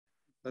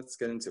let's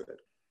get into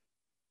it.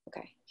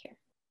 Okay, here.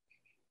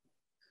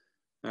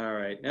 All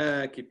right,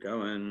 keep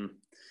going.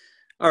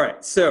 All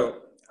right,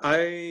 so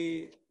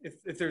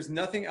if there's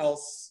nothing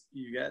else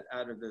you get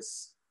out of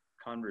this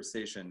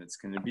conversation, it's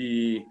going to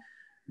be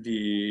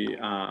the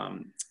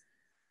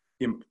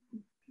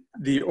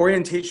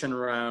orientation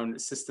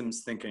around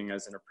systems thinking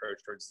as an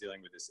approach towards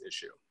dealing with this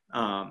issue.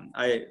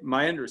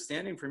 My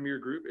understanding from your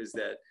group is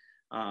that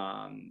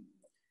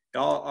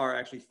y'all are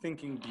actually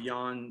thinking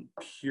beyond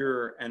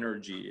pure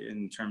energy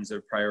in terms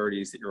of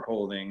priorities that you're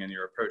holding and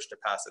your approach to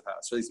passive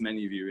house, or at least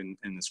many of you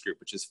in this group,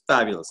 which is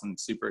fabulous. I'm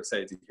super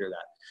excited to hear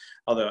that.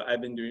 Although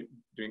I've been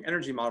doing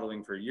energy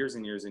modeling for years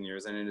and years and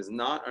years, and it is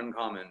not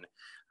uncommon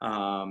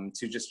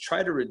to just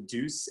try to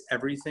reduce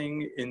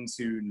everything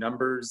into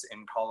numbers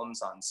and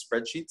columns on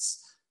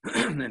spreadsheets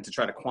and to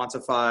try to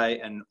quantify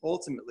and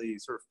ultimately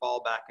sort of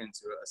fall back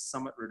into a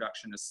somewhat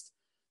reductionist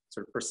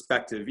sort of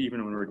perspective,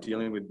 even when we're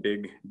dealing with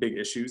big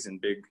issues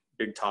and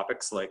big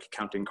topics like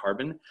counting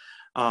carbon.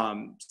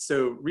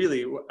 So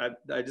really,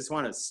 I just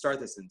want to start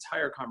this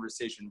entire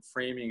conversation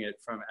framing it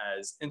from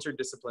as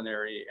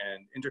interdisciplinary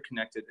and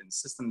interconnected and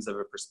systems of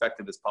a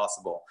perspective as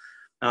possible,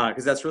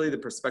 because that's really the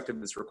perspective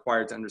that's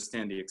required to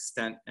understand the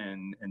extent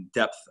and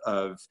depth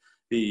of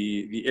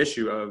the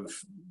issue of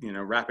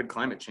rapid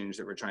climate change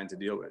that we're trying to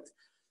deal with.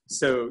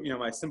 So,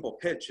 my simple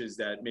pitch is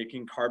that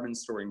making carbon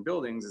storing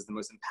buildings is the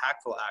most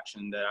impactful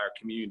action that our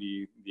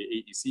community, the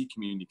AEC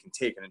community, can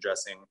take in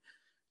addressing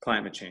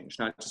climate change,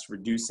 not just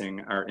reducing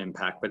our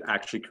impact, but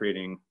actually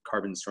creating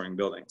carbon storing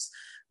buildings.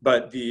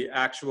 But the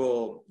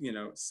actual,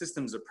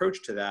 systems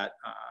approach to that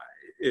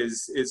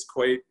is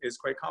quite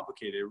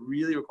complicated. It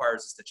really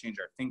requires us to change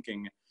our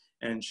thinking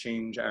and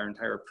change our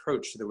entire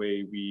approach to the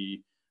way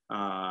we,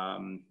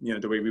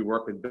 the way we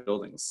work with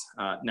buildings.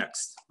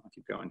 Next, I'll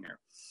keep going here.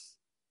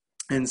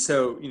 And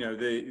so,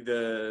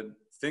 the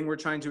thing we're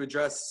trying to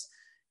address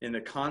in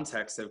the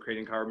context of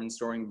creating carbon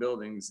storing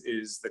buildings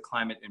is the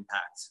climate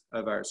impact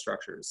of our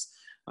structures.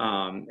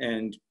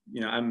 And,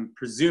 I'm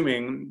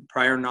presuming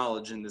prior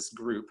knowledge in this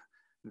group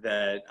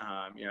that,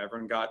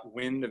 everyone got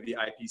wind of the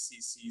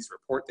IPCC's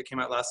report that came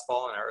out last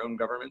fall and our own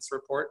government's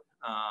report,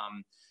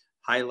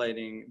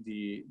 highlighting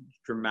the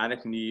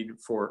dramatic need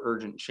for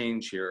urgent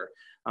change here.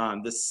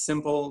 The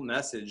simple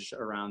message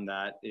around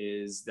that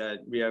is that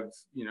we have,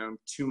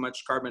 too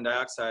much carbon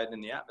dioxide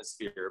in the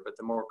atmosphere, but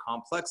the more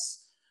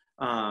complex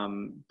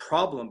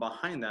problem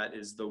behind that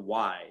is the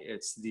why.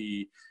 It's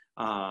the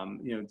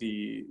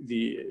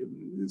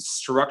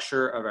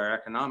structure of our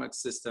economic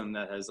system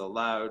that has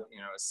allowed,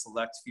 a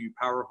select few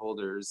power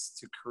holders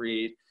to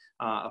create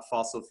a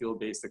fossil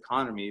fuel-based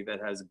economy that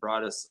has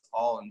brought us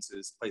all into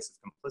this place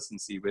of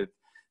complacency with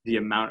the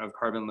amount of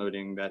carbon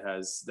loading that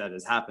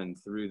has happened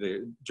through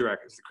the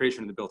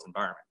creation of the built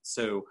environment.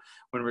 So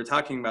when we're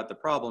talking about the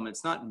problem,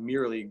 it's not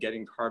merely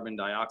getting carbon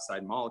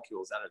dioxide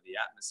molecules out of the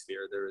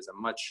atmosphere. There is a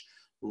much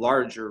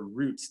larger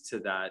root to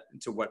that,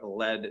 to what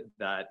led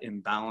that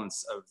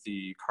imbalance of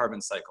the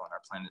carbon cycle on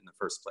our planet in the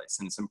first place.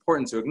 And it's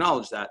important to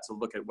acknowledge that, to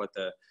look at what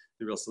the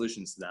real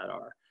solutions to that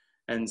are.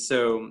 And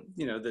so,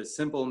 the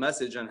simple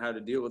message on how to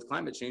deal with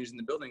climate change in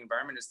the building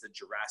environment is to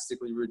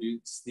drastically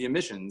reduce the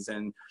emissions.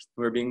 And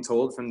we're being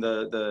told from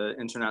the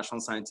international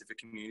scientific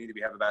community that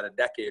we have about a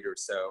decade or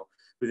so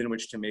within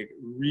which to make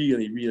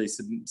really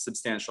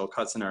substantial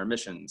cuts in our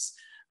emissions.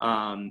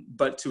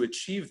 But to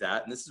achieve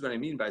that, and this is what I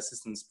mean by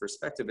systems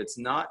perspective, it's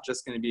not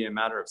just going to be a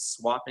matter of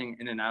swapping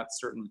in and out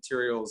certain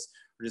materials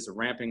or just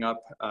ramping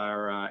up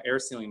our air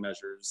sealing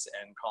measures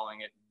and calling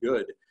it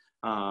good.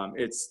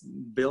 It's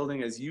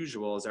building as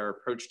usual as our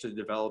approach to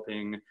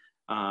developing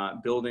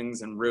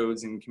buildings and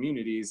roads and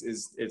communities.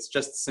 It's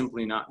just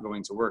simply not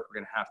going to work. We're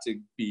going to have to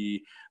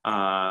be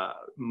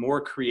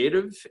more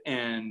creative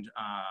and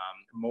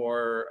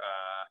more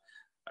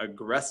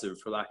aggressive,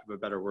 for lack of a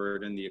better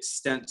word, in the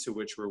extent to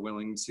which we're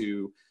willing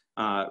to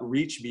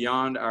reach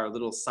beyond our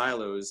little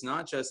silos,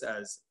 not just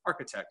as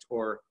architect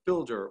or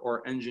builder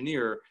or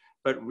engineer,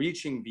 but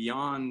reaching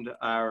beyond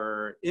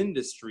our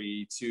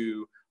industry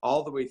to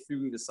all the way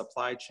through the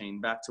supply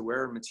chain back to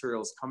where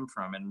materials come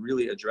from, and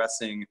really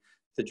addressing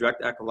the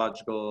direct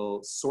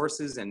ecological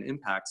sources and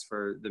impacts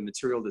for the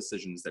material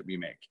decisions that we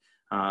make.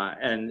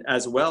 And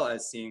as well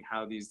as seeing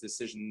how these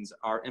decisions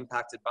are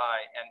impacted by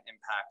and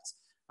impact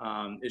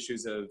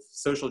issues of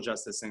social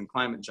justice and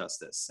climate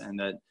justice, and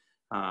that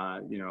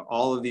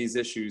all of these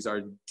issues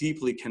are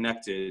deeply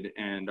connected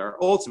and are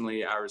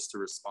ultimately ours to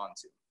respond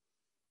to.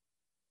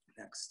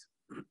 Next.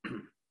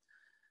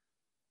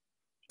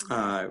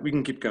 We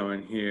can keep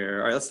going here.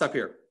 All right, let's stop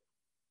here.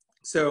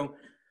 So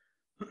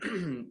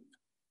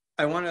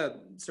I want to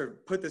sort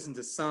of put this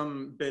into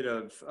some bit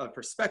of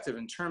perspective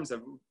in terms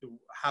of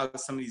how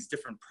some of these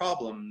different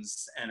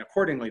problems and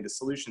accordingly the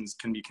solutions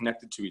can be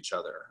connected to each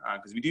other.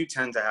 Because we do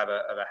tend to have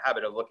a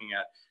habit of looking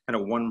at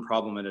kind of one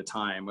problem at a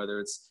time, whether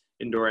it's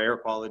indoor air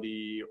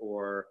quality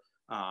or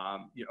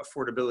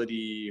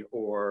affordability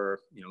or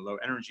low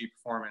energy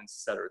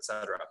performance, et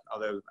cetera.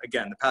 Although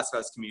again, the passive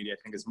house community I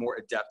think is more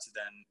adept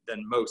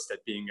than most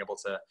at being able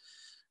to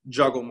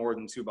juggle more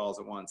than two balls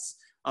at once.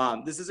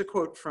 This is a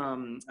quote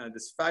from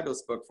this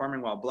fabulous book,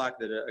 Farming While Black,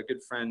 that a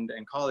good friend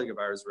and colleague of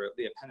ours wrote,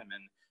 Leah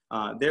Penniman.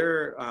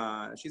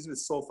 She's with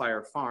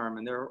Soulfire Farm,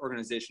 and their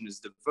organization is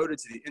devoted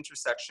to the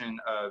intersection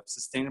of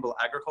sustainable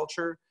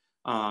agriculture,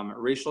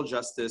 racial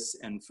justice,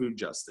 and food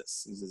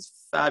justice. This is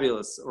a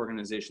fabulous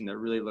organization that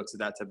really looks at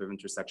that type of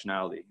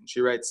intersectionality. And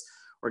she writes,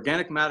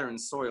 organic matter in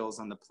soils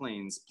on the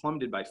plains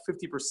plummeted by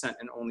 50%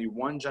 in only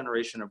one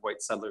generation of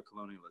white settler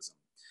colonialism.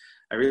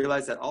 I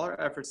realized that all our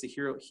efforts to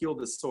heal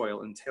the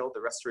soil entailed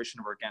the restoration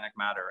of organic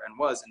matter and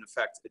was, in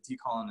effect, a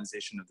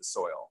decolonization of the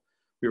soil.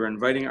 We were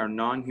inviting our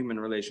non-human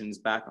relations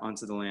back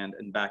onto the land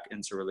and back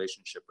into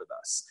relationship with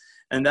us.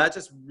 And that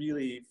just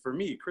really, for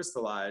me,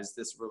 crystallized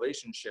this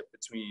relationship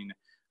between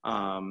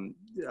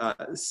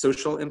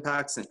social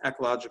impacts and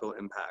ecological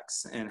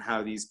impacts, and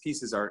how these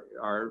pieces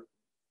are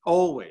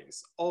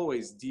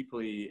always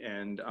deeply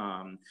and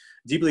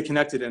deeply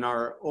connected and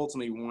are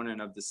ultimately one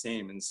and of the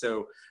same. And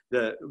so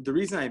the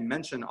reason I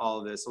mention all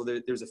of this, well,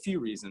 there's a few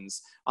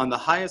reasons. On the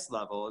highest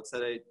level, it's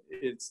that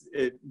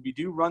we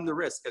do run the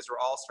risk, as we're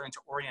all starting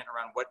to orient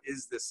around what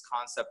is this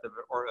concept of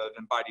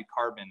embodied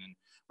carbon, and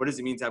what does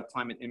it mean to have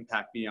climate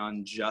impact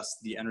beyond just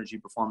the energy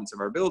performance of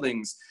our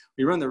buildings.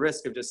 We run the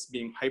risk of just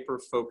being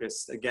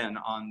hyper-focused, again,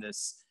 on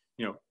this,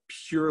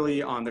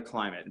 purely on the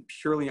climate and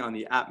purely on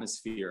the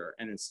atmosphere.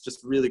 And it's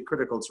just really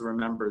critical to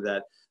remember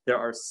that there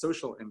are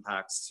social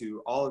impacts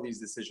to all of these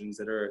decisions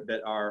that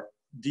are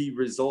the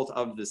result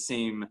of the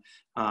same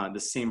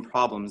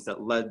problems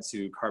that led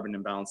to carbon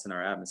imbalance in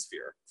our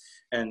atmosphere.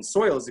 And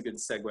soil is a good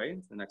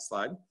segue to the next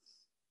slide.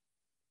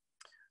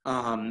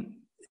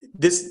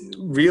 This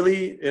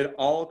really, it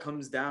all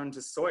comes down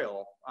to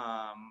soil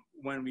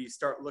when we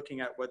start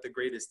looking at what the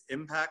greatest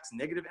impacts,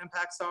 negative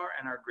impacts are,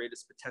 and our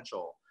greatest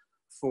potential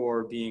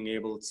for being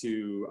able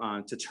to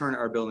turn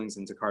our buildings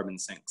into carbon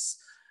sinks.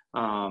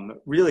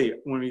 Really,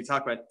 when we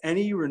talk about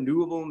any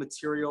renewable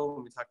material,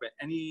 when we talk about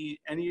any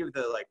of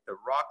the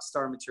rock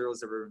star materials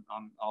that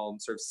I'll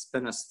sort of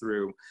spin us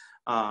through,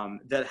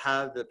 that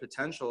have the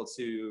potential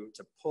to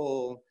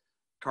pull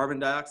carbon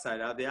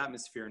dioxide out of the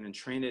atmosphere and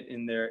entrain it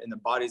in the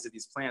bodies of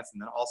these plants,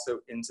 and then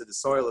also into the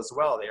soil as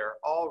well, they are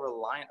all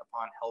reliant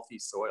upon healthy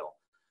soil.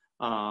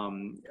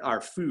 Our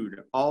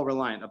food, all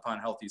reliant upon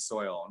healthy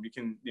soil.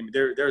 And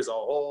there's a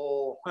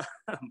whole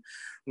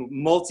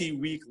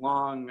multi-week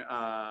long,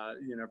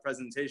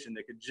 presentation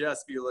that could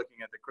just be looking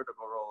at the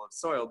critical role of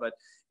soil. But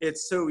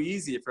it's so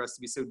easy for us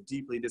to be so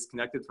deeply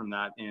disconnected from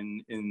that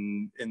in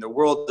the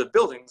world of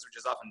buildings, which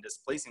is often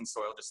displacing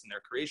soil just in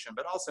their creation,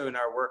 but also in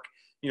our work,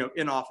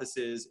 in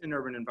offices, in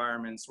urban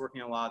environments,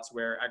 working in lots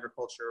where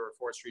agriculture or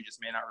forestry just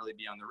may not really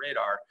be on the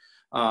radar.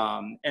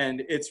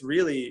 And it's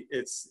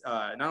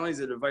not only is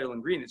it a vital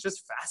ingredient, it's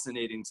just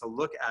fascinating to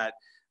look at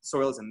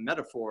soil as a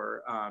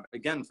metaphor,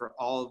 again, for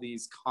all of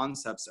these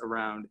concepts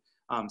around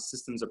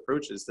systems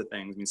approaches to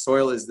things. I mean,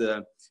 soil is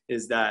that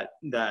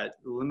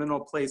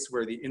liminal place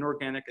where the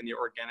inorganic and the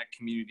organic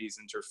communities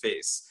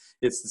interface.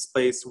 It's this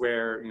place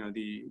where,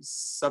 the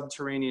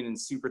subterranean and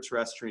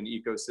superterrestrial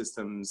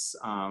ecosystems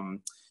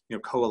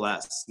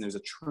coalesce. And there's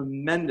a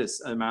tremendous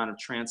amount of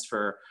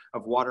transfer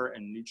of water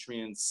and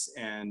nutrients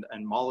and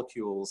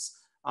molecules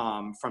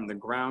from the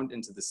ground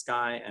into the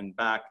sky and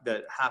back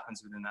that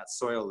happens within that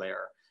soil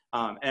layer.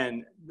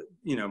 And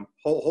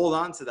hold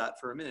on to that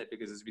for a minute,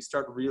 because as we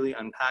start really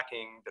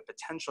unpacking the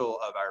potential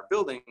of our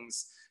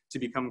buildings to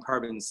become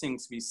carbon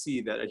sinks, we see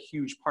that a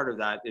huge part of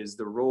that is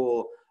the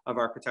role of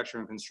architecture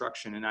and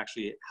construction in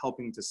actually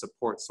helping to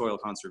support soil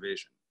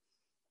conservation.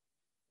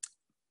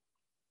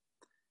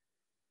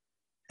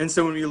 And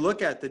so when we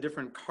look at the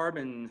different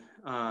carbon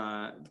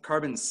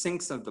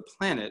sinks of the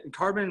planet,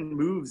 carbon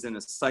moves in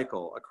a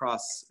cycle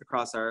across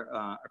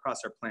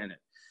our planet.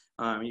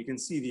 You can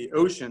see the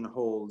ocean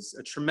holds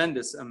a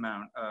tremendous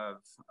amount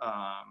of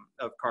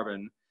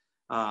carbon.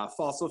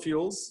 Fossil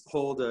fuels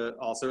hold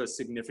also a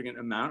significant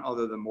amount,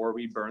 although the more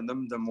we burn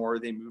them, the more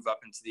they move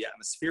up into the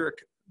atmospheric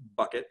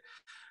bucket.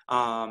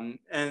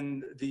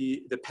 And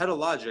the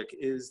pedologic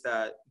is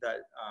that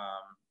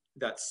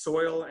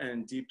soil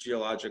and deep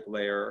geologic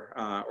layer,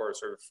 or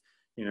sort of,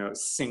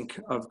 sink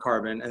of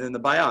carbon. And then the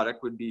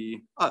biotic would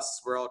be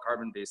us. We're all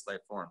carbon-based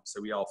life forms,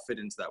 so we all fit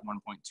into that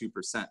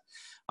 1.2%.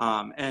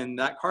 And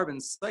that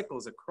carbon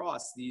cycles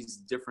across these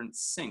different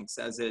sinks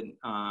as it,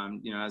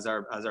 as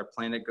our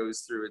planet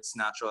goes through its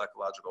natural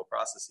ecological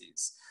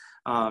processes.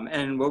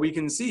 And what we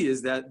can see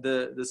is that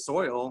the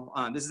soil,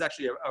 this is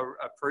actually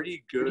a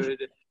pretty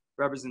good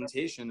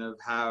representation of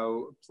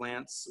how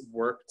plants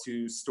work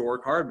to store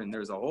carbon.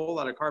 There's a whole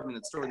lot of carbon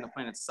that's stored in the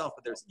plant itself,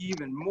 but there's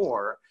even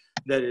more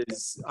that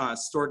is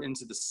stored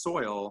into the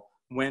soil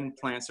when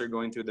plants are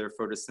going through their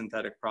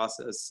photosynthetic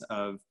process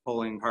of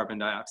pulling carbon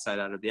dioxide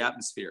out of the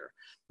atmosphere.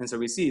 And so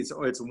we see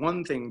it's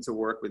one thing to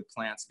work with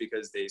plants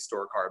because they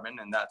store carbon,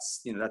 and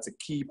that's a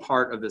key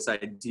part of this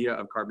idea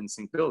of carbon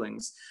sink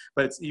buildings.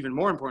 But it's even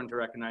more important to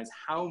recognize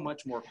how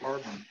much more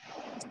carbon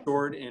is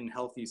stored in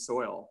healthy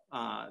soil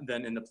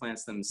than in the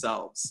plants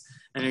themselves.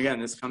 And again,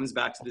 this comes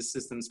back to the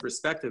systems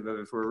perspective of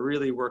if we're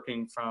really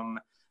working from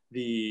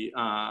the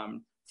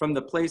from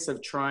the place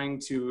of trying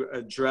to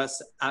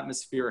address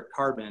atmospheric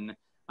carbon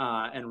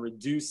and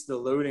reduce the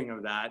loading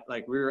of that,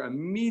 like we're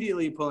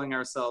immediately pulling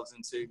ourselves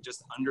into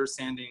just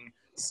understanding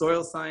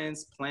soil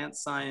science, plant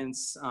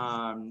science,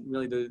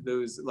 really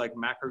those like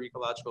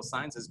macroecological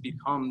sciences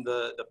become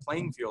the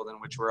playing field in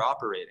which we're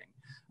operating,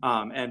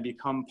 and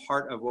become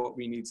part of what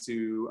we need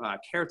to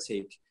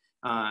caretake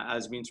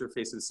as we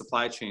interface with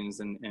supply chains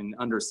and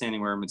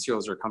understanding where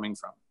materials are coming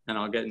from. And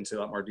I'll get into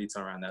a lot more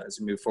detail around that as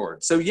we move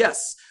forward. So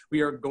yes,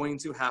 we are going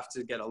to have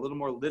to get a little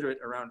more literate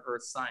around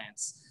earth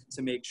science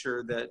to make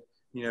sure that,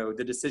 you know,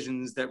 the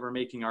decisions that we're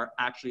making are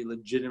actually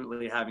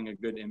legitimately having a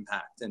good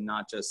impact and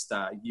not just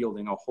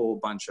yielding a whole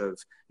bunch of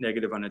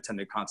negative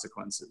unintended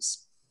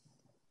consequences.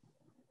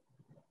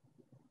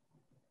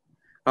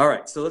 All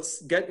right, so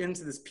let's get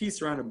into this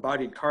piece around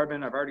embodied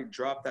carbon. I've already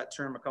dropped that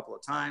term a couple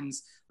of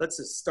times. Let's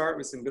just start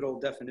with some good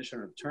old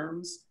definition of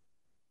terms.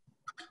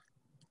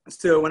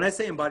 So when I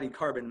say embodied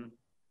carbon,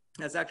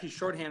 that's actually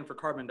shorthand for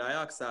carbon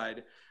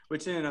dioxide,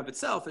 which in and of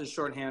itself is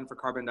shorthand for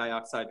carbon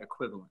dioxide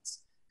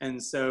equivalents.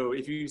 And so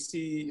if you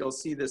see, you'll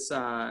see this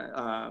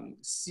CO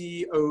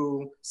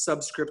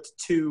subscript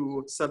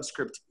 2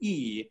 subscript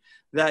E.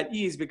 That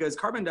E is because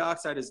carbon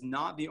dioxide is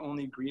not the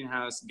only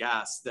greenhouse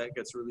gas that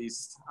gets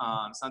released.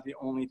 It's not the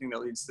only thing that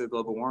leads to the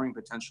global warming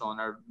potential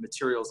in our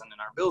materials and in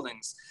our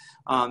buildings.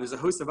 There's a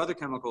host of other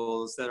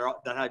chemicals that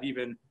have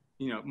even,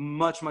 you know,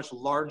 much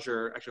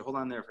larger, actually hold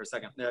on there for a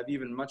second, that have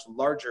even much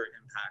larger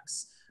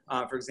impacts.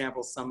 For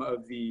example, some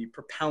of the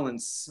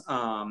propellants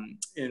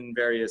in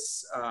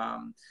various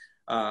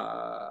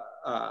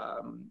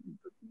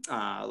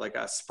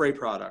spray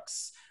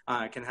products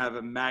can have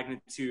a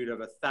magnitude of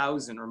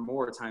 1,000 or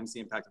more times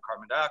the impact of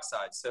carbon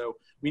dioxide. So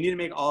we need to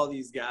make all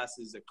these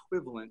gases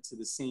equivalent to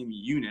the same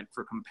unit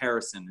for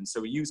comparison. And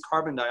so we use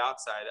carbon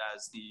dioxide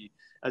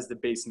as the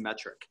base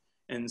metric.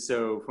 And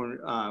so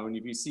when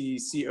you see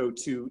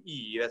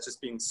CO2e, that's just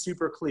being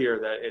super clear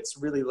that it's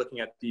really looking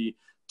at the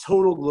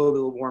total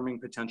global warming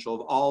potential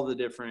of all the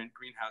different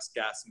greenhouse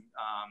gas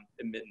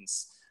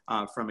emittents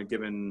from a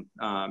given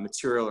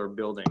material or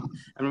building.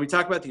 And when we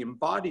talk about the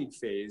embodied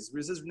phase,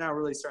 this is now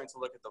really starting to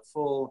look at the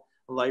full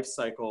life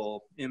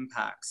cycle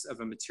impacts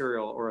of a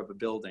material or of a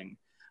building.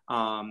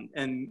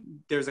 And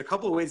there's a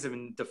couple of ways of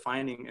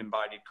defining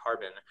embodied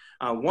carbon.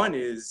 One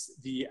is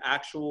the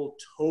actual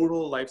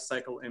total life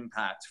cycle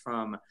impact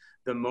from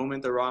the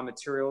moment the raw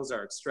materials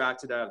are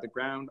extracted out of the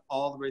ground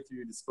all the way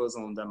through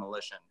disposal and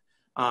demolition.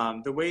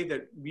 The way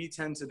that we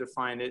tend to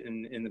define it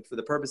for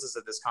the purposes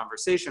of this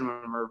conversation,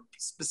 when we're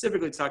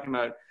specifically talking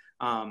about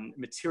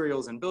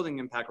materials and building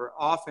impact, we're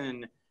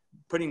often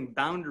putting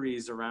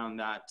boundaries around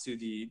that to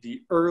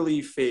the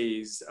early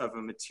phase of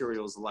a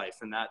material's life.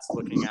 And that's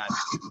looking at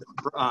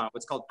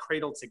what's called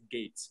cradle to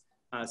gate,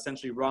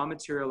 essentially raw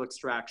material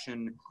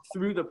extraction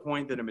through the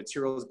point that a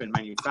material has been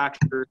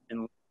manufactured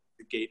and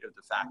the gate of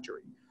the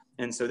factory.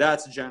 And so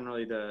that's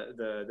generally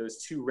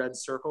those two red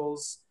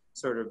circles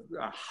sort of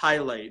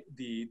highlight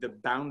the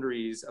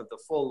boundaries of the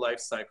full life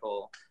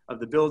cycle of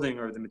the building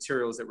or the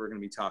materials that we're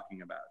going to be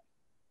talking about.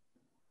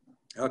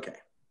 Okay,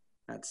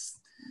 that's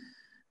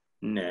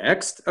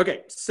next.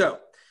 Okay, so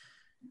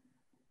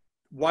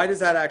why does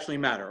that actually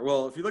matter?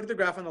 Well, if you look at the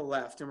graph on the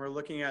left and we're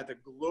looking at the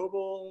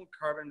global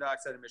carbon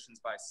dioxide emissions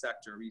by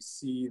sector, we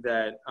see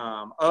that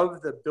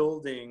of the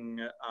building,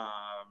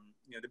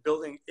 the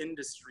building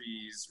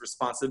industry is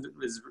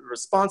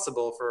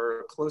responsible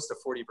for close to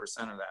 40%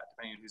 of that,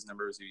 depending on whose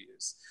numbers you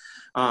use.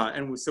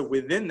 And so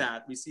within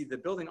that, we see the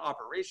building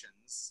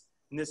operations,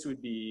 and this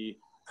would be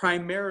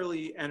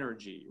primarily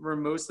energy. We're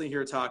mostly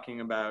here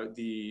talking about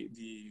the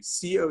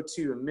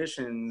CO2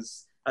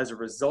 emissions as a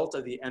result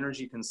of the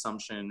energy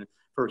consumption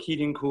for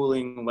heating,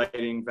 cooling,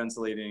 lighting,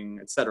 ventilating,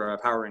 et cetera,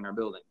 powering our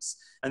buildings.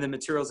 And then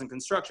materials and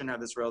construction have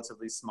this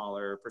relatively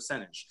smaller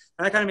percentage.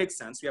 And that kind of makes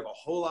sense. We have a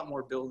whole lot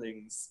more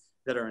buildings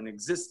that are in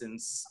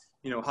existence,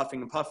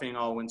 huffing and puffing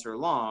all winter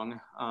long,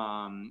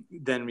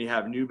 than we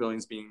have new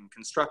buildings being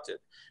constructed.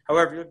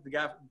 However, you look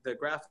at the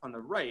graph on the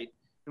right,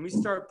 and we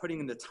start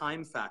putting in the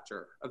time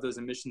factor of those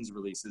emissions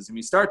releases, and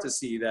we start to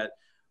see that,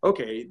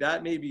 okay,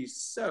 that may be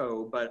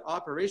so, but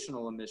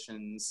operational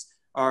emissions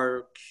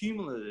are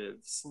cumulative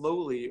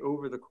slowly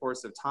over the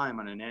course of time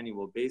on an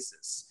annual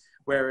basis.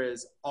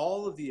 Whereas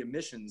all of the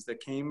emissions that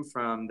came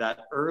from that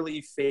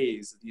early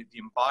phase, the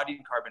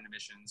embodied carbon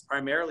emissions,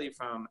 primarily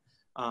from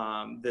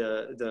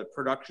the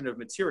production of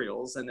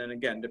materials, and then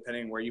again,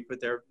 depending where you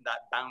put that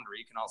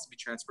boundary, can also be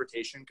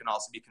transportation, can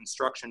also be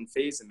construction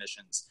phase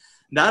emissions.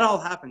 That all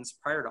happens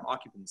prior to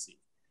occupancy.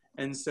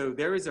 And so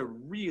there is a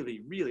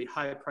really, really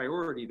high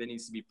priority that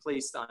needs to be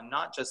placed on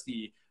not just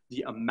the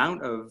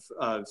amount of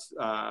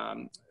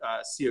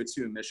CO2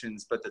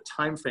 emissions, but the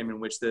time frame in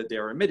which they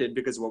are emitted,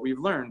 because what we've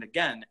learned,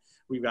 again,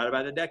 we've got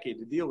about a decade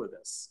to deal with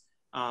this.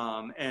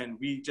 And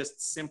we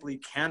just simply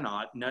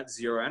cannot net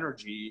zero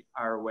energy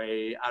our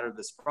way out of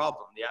this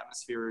problem. The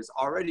atmosphere is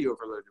already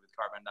overloaded with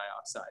carbon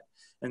dioxide.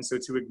 And so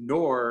to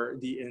ignore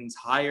the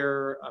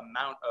entire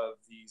amount of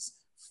these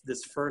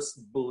this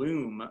first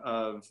bloom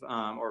of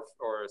or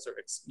sort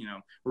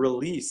of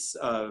release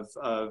of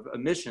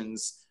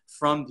emissions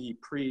from the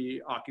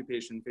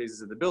pre-occupation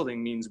phases of the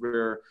building means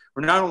we're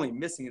not only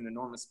missing an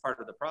enormous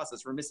part of the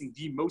process, we're missing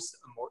the most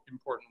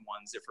important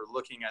ones if we're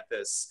looking at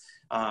this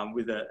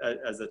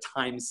as a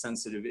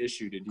time-sensitive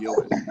issue to deal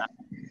with.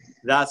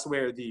 That's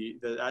where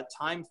that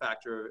time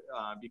factor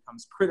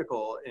becomes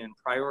critical in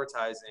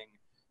prioritizing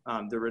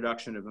the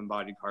reduction of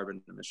embodied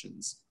carbon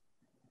emissions.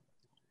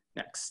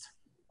 Next.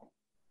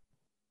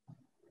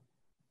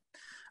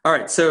 All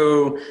right,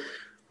 so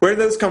where do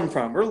those come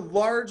from? We're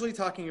largely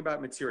talking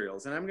about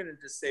materials, and I'm going to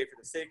just say, for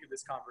the sake of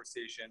this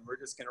conversation, we're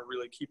just going to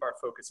really keep our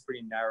focus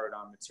pretty narrowed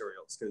on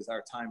materials because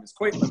our time is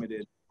quite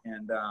limited,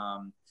 and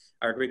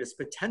our greatest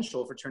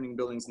potential for turning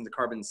buildings into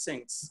carbon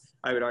sinks,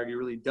 I would argue,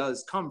 really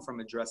does come from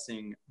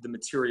addressing the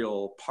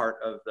material part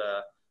of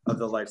the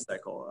life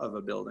cycle of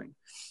a building.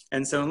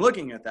 And so in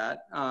looking at that,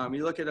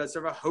 you look at a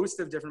sort of a host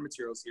of different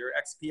materials here.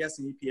 XPS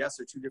and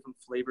EPS are two different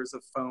flavors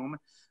of foam,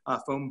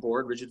 foam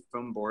board, rigid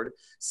foam board.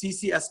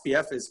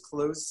 CCSPF is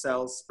closed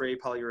cell spray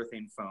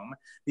polyurethane foam.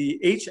 The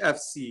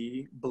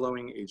HFC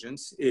blowing agent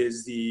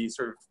is the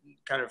sort of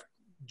kind of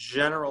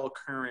general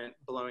current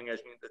blowing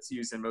agent that's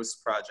used in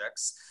most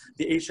projects.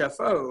 The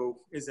HFO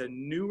is a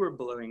newer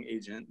blowing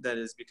agent that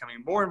is becoming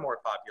more and more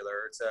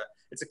popular.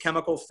 It's a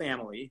chemical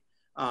family.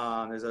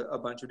 There's a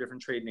bunch of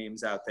different trade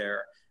names out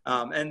there.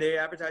 And they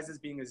advertise as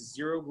being a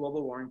zero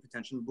global warming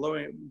potential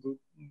blowing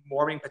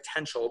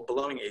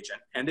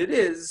agent. And it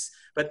is,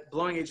 but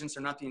blowing agents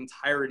are not the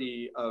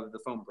entirety of the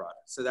foam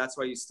product. So that's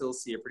why you still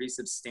see a pretty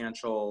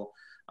substantial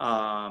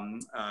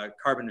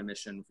carbon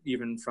emission,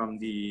 even from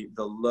the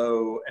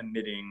low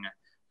emitting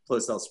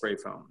closed cell spray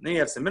foam. Then you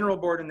have some mineral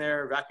board in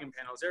there, vacuum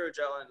panels,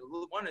 aerogel, and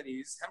one of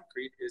these,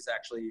 hempcrete, is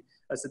actually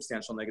a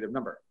substantial negative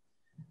number.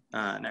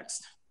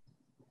 Next.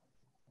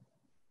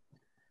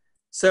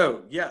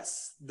 So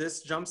yes,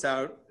 this jumps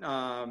out,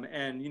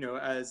 and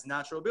as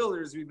natural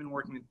builders, we've been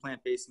working with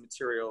plant-based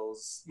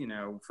materials,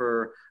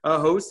 for a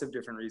host of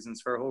different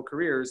reasons for our whole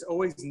careers,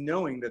 always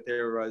knowing that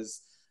there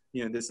was,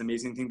 this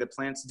amazing thing that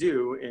plants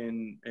do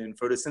in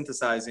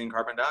photosynthesizing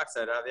carbon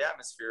dioxide out of the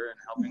atmosphere and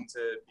helping to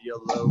be a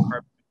low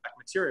carbon impact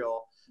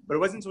material. But it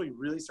wasn't until we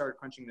really started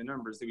crunching the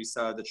numbers that we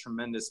saw the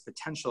tremendous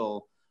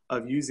potential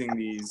of using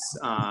these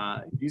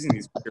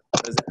materials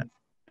as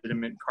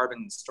legitimate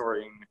carbon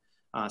storing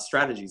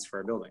strategies for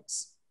our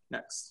buildings.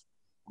 Next.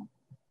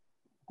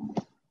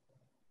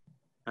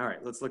 All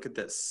right, let's look at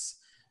this.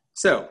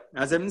 So,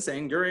 as I've been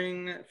saying,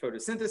 during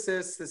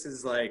photosynthesis, this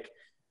is like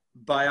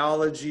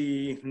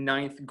biology,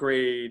 9th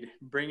grade,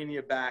 bringing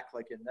you back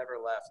like it never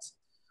left.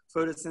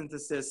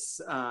 Photosynthesis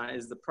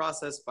is the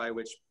process by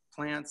which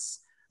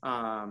plants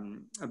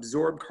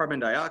absorb carbon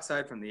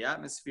dioxide from the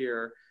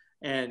atmosphere.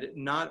 And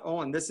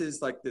this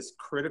is like this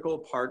critical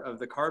part of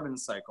the carbon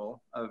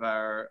cycle of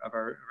our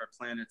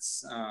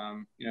planet's,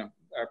 our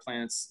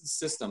planet's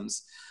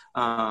systems.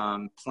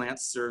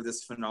 Plants serve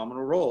this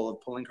phenomenal role of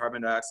pulling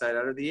carbon dioxide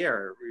out of the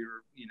air.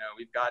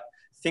 We've got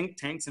think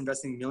tanks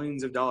investing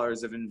millions of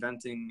dollars of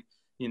inventing,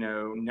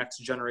 next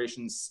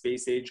generation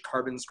space age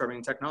carbon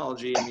scrubbing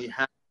technology, and we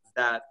have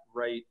that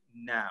right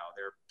now.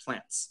 They're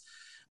plants.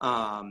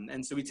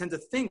 And so we tend to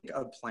think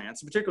of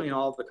plants, particularly in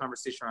all of the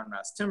conversation around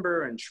mass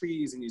timber and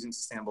trees and using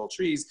sustainable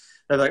trees,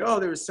 they're like, oh,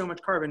 there is so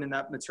much carbon in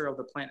that material of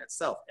the plant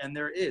itself. And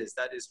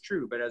that is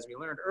true. But as we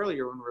learned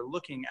earlier, when we're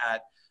looking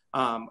at,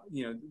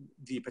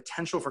 the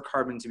potential for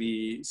carbon to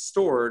be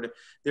stored,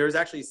 there is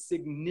actually a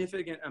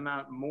significant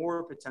amount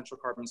more potential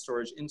carbon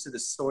storage into the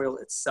soil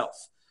itself.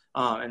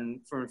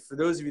 And for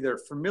those of you that are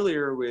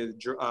familiar with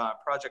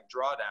Project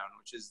Drawdown,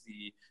 which is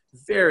the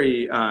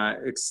very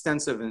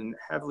extensive and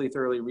heavily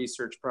thoroughly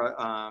researched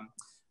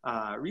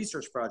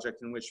research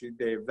project in which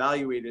they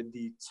evaluated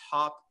the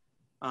top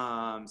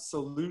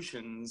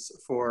solutions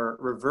for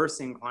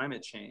reversing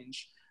climate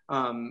change.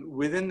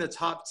 Within the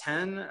top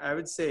 10, I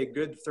would say a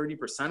good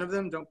 30% of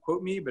them, don't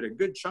quote me, but a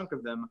good chunk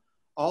of them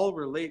all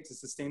relate to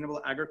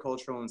sustainable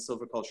agricultural and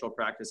silvicultural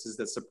practices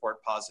that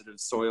support positive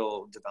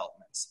soil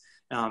developments.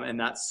 And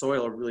that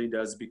soil really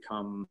does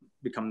become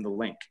the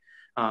link.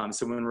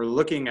 So when we're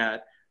looking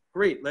at,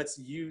 great, let's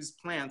use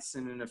plants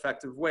in an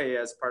effective way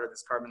as part of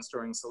this carbon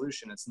storing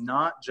solution, it's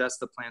not just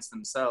the plants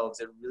themselves,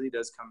 it really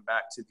does come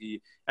back to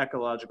the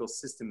ecological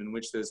system in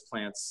which those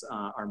plants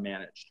are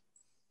managed.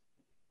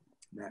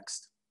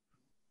 Next.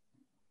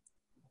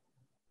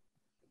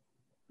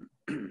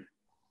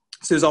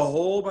 So there's a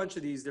whole bunch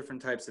of these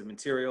different types of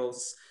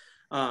materials.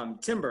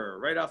 Timber,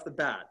 right off the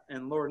bat,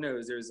 and Lord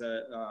knows there's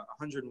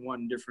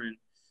 101 different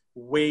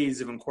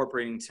ways of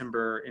incorporating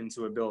timber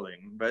into a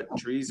building, but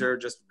trees are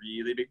just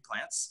really big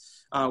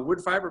plants.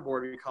 Wood fiber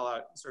board we call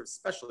out sort of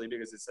specially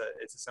because it's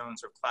its own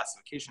sort of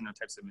classification of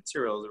types of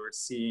materials. We're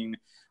seeing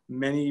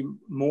many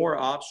more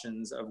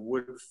options of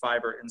wood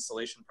fiber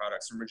insulation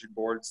products, from rigid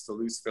boards to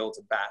loose fill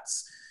to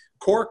bats.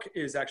 Cork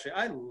is actually,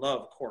 I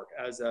love cork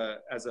as a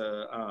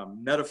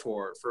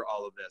metaphor for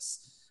all of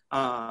this.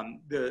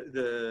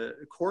 The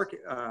cork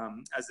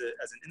as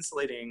an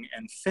insulating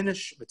and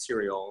finish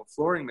material,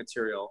 flooring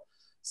material,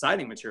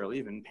 siding material,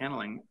 even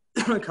paneling,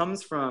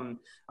 comes from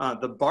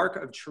the bark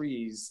of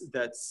trees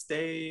that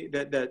stay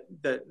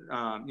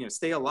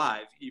stay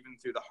alive even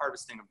through the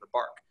harvesting of the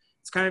bark.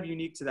 It's kind of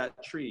unique to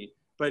that tree.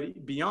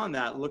 But beyond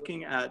that,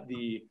 looking at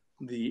the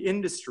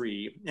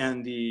industry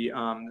and the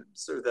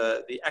sort of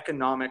the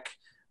economic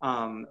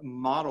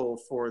model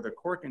for the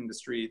cork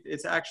industry,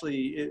 it's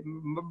actually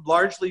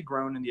largely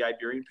grown in the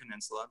Iberian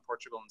Peninsula, in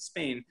Portugal and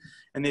Spain.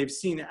 And they've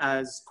seen,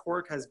 as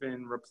cork has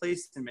been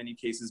replaced in many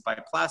cases by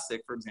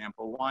plastic, for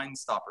example, wine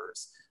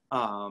stoppers,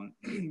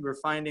 we're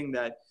finding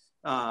that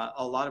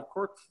a lot of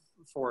cork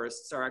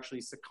forests are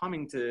actually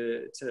succumbing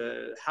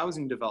to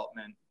housing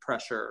development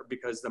pressure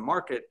because the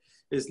market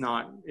is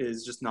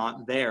just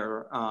not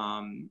there,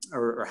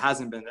 or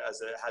hasn't been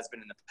as it has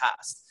been in the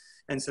past.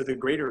 And so the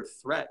greater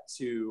threat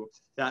to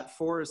that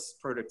forest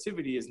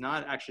productivity is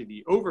not actually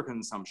the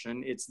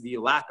overconsumption, it's the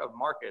lack of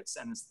markets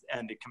and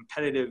the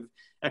competitive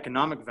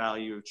economic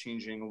value of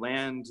changing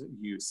land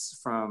use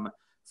from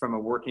a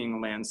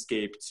working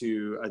landscape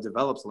to a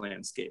developed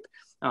landscape.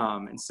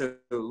 And so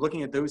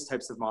looking at those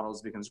types of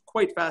models becomes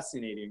quite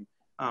fascinating.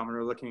 When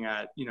we're looking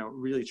at,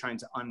 really trying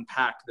to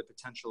unpack the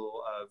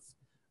potential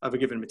of a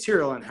given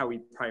material and how we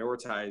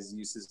prioritize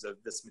uses of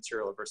this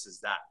material versus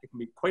that. It can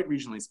be quite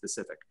regionally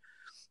specific.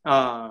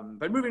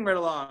 But moving right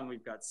along,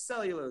 we've got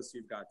cellulose,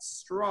 we've got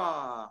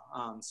straw.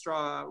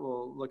 Straw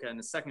we'll look at in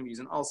a second, used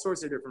in all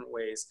sorts of different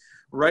ways.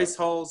 Rice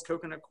hulls,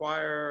 coconut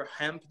coir,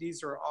 hemp,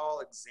 these are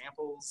all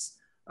examples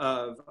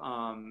of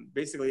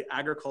basically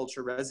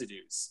agriculture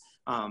residues,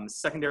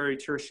 secondary,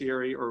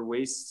 tertiary, or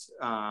waste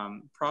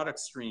product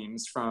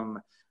streams from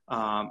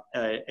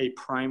a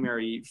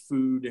primary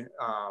food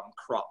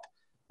crop.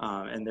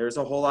 And there's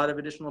a whole lot of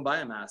additional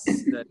biomass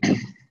that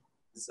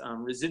is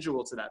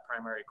residual to that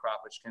primary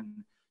crop, which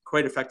can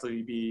quite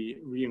effectively be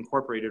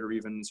reincorporated or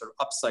even sort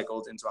of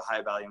upcycled into a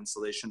high value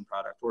insulation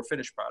product or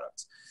finished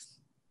product.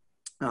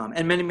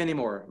 And many, many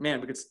more. Man,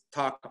 we could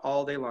talk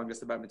all day long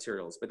just about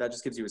materials, but that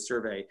just gives you a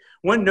survey.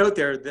 One note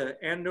there,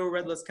 and no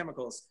red list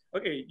chemicals.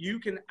 Okay, you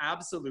can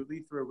absolutely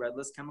throw red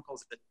list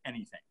chemicals at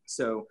anything.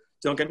 So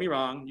don't get me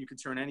wrong, you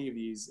could turn any of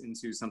these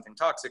into something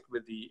toxic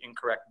with the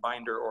incorrect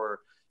binder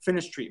or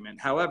finish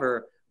treatment.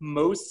 However,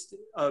 most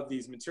of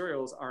these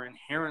materials are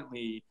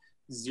inherently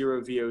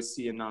zero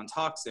VOC and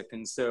non-toxic.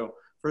 And so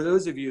for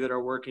those of you that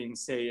are working,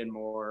 say, in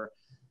more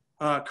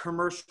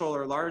commercial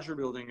or larger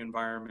building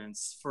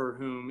environments for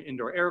whom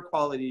indoor air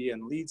quality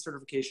and LEED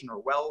certification or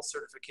WELL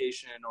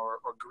certification or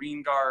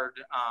Green Guard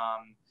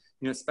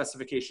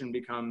specification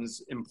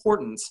becomes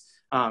important,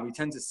 we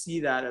tend to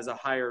see that as a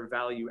higher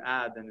value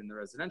add than in the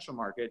residential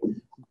market.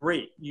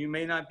 Great, you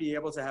may not be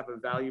able to have a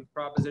value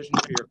proposition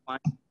for your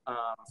client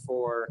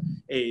for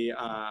a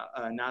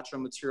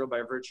natural material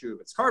by virtue of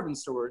its carbon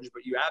storage,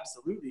 but you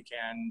absolutely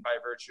can by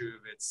virtue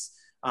of its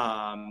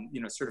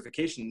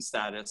certification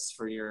status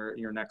for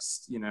your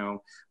next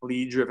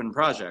LEED-driven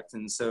project.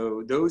 And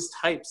so those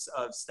types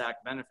of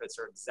stack benefits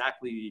are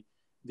exactly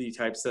the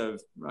types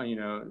of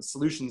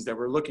solutions that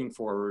we're looking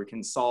for, where we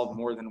can solve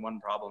more than one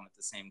problem at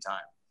the same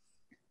time.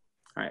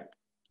 All right,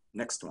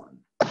 next one.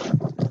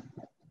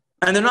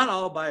 And they're not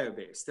all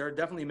bio-based. There are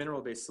definitely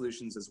mineral-based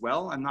solutions as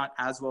well. I'm not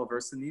as well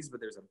versed in these, but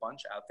there's a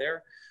bunch out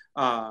there.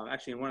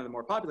 Actually, one of the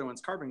more popular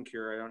ones, Carbon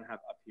Cure, I don't have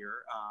up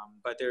here,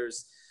 but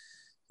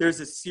there's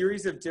a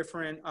series of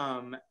different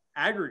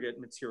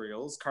aggregate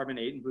materials,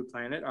 carbonate and Blue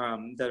Planet,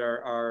 that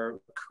are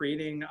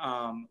creating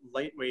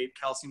lightweight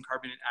calcium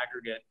carbonate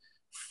aggregate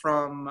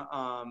from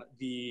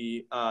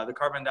the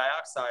carbon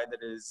dioxide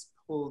that is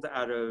pulled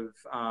out of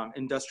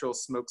industrial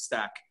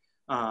smokestack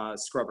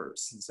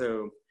scrubbers. And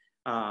so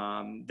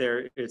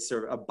it's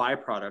sort of a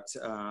byproduct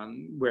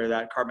where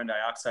that carbon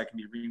dioxide can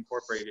be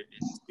reincorporated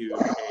into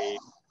a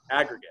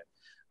aggregate.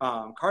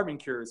 Carbon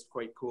Cure is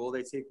quite cool.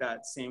 They take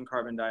that same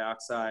carbon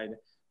dioxide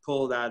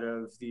pulled out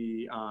of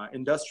the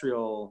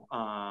industrial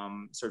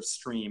sort of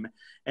stream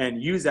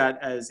and use that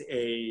as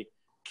a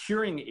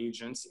curing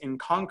agent in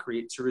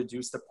concrete to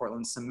reduce the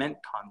Portland cement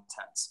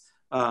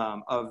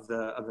content of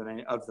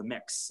the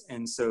mix.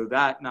 And so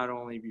that not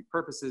only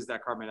repurposes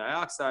that carbon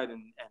dioxide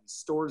and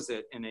stores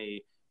it in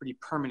a pretty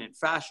permanent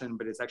fashion,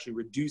 but it's actually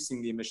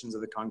reducing the emissions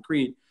of the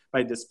concrete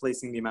by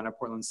displacing the amount of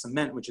Portland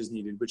cement which is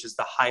needed, which is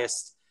the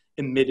highest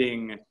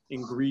emitting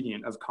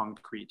ingredient of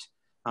concrete.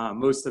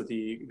 Most of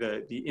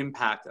the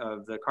impact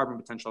of the carbon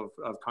potential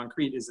of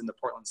concrete is in the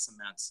Portland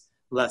cements,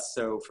 less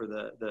so for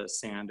the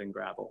sand and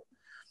gravel.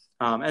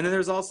 And then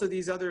there's also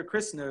these other,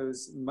 Chris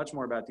knows much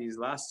more about these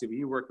last two.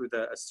 He worked with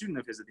a student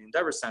of his at the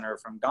Endeavor Center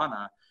from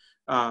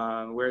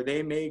Ghana, where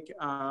they make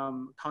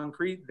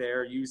concrete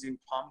there using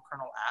palm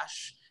kernel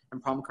ash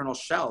and palm kernel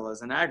shell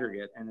as an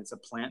aggregate, and it's a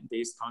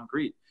plant-based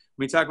concrete.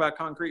 When we talk about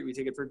concrete, we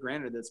take it for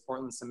granted that it's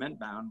Portland cement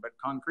bound, but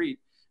concrete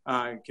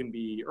can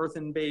be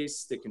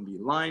earthen-based, it can be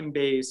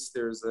lime-based.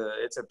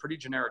 It's a pretty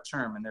generic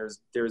term, and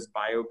there's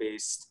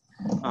bio-based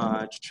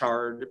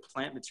charred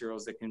plant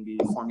materials that can be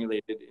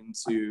formulated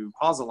into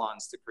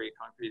pozzolans to create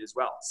concrete as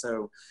well.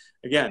 So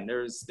again,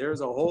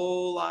 there's a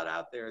whole lot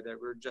out there that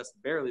we're just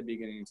barely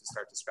beginning to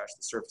start to scratch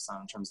the surface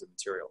on in terms of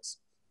materials.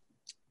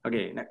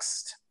 Okay,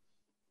 next.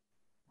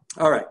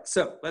 All right,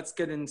 so let's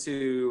get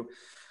into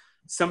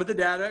some of the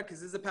data, because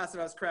this is a passive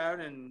house crowd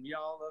and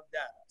y'all love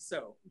data.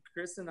 So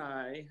Chris and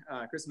I,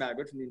 Chris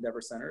Magwood from the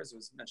Endeavor Center, as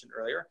was mentioned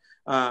earlier,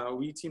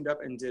 we teamed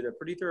up and did a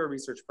pretty thorough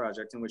research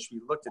project in which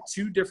we looked at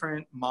 2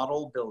 different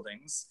model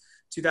buildings,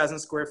 2,000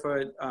 square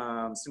foot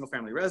single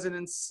family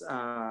residence,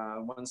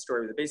 1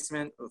 story with a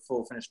basement, a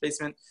full finished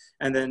basement,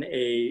 and then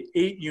a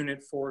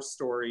 8-unit,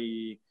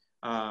 4-story,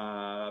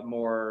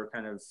 more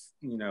kind of,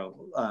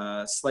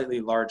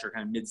 slightly larger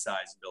kind of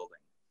mid-sized building.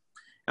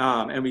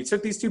 And we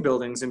took these 2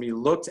 buildings and we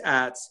looked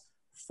at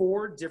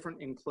 4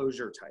 different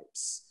enclosure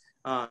types.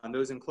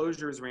 Those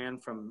enclosures ran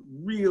from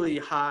really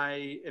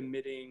high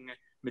emitting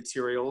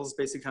materials,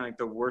 basically kind of like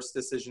the worst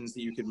decisions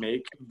that you could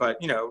make, but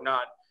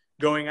not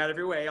going out of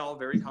your way, all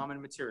very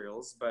common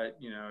materials. But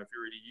if you were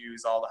to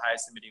use all the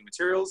highest emitting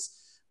materials,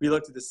 we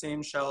looked at the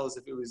same shell as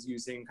if it was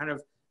using kind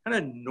of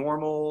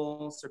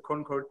normal, so quote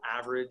unquote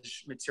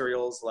average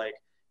materials like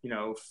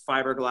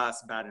fiberglass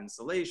bad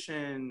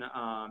insulation,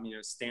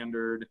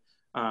 standard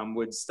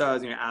wood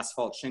studs,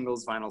 asphalt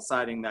shingles, vinyl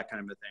siding, that kind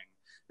of a thing.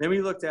 Then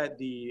we looked at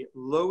the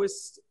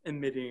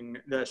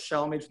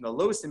shell made from the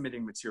lowest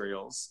emitting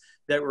materials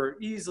that were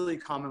easily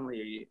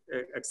commonly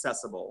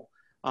accessible.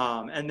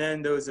 And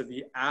then those of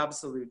the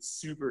absolute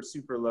super,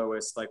 super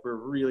lowest, like we're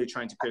really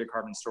trying to create a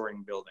carbon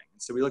storing building.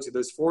 So we looked at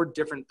those 4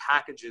 different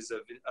packages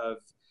of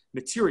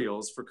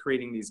materials for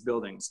creating these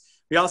buildings.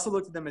 We also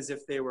looked at them as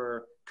if they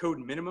were code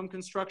minimum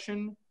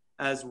construction,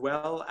 as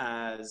well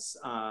as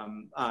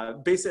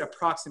basically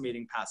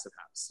approximating passive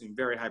house,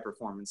 very high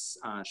performance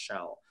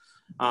shell.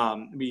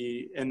 And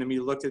then we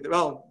looked at,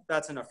 well,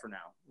 that's enough for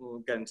now. We'll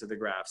get into the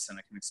graphs and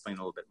I can explain a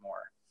little bit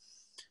more.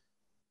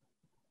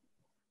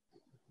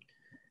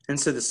 And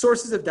so the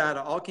sources of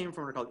data all came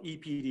from what are called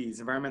EPDs,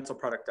 Environmental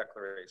Product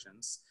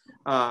Declarations.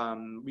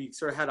 We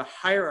sort of had a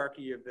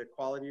hierarchy of the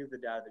quality of the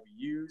data that we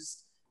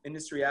used,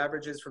 industry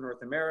averages for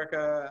North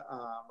America,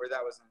 where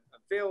that wasn't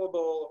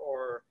available,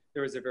 or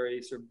there was a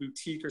very sort of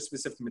boutique or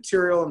specific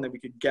material, and then we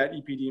could get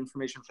EPD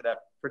information for that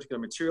particular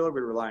material.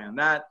 We'd rely on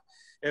that.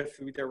 If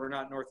there were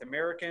not North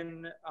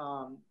American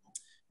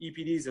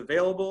EPDs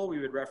available, we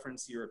would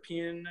reference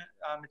European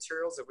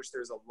materials, of which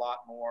there's a lot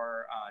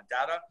more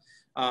data.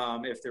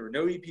 If there were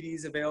no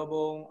EPDs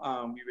available,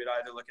 we would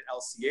either look at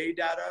LCA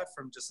data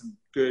from just some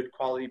good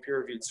quality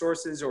peer-reviewed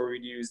sources, or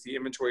we'd use the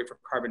Inventory for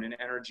Carbon and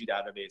Energy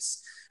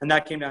database. And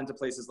that came down to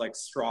places like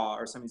straw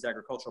or some of these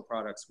agricultural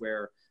products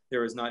where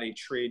there is not a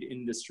trade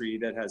industry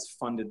that has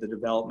funded the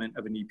development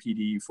of an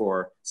EPD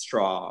for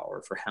straw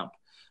or for hemp.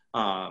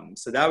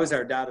 So that was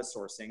our data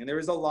sourcing, and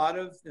there's a lot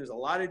of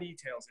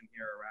details in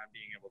here around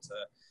being able to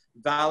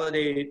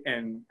validate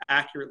and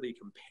accurately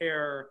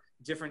compare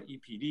different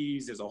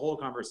EPDs. There's a whole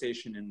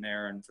conversation in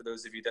there, and for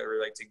those of you that would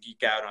like to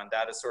geek out on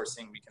data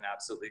sourcing, we can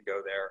absolutely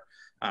go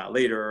there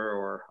later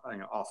or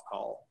off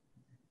call.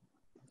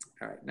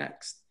 All right,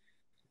 next.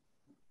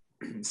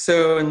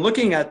 So in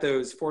looking at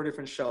those 4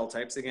 different shell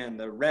types, again,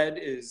 the red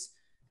is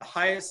the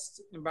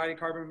highest embodied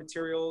carbon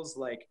materials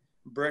like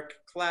brick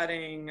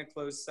cladding,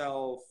 closed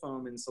cell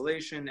foam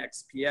insulation,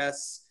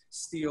 XPS,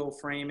 steel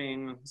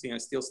framing,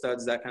 steel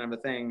studs, that kind of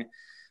a thing.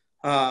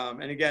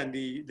 And again,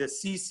 the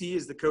CC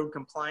is the code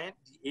compliant,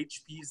 the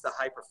HP is the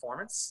high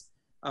performance,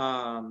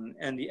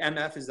 and the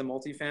MF is the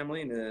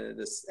multifamily, and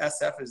the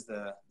SF is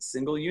the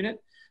single unit.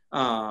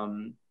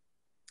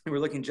 And we're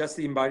looking just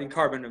the embodied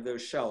carbon of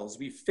those shells.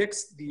 We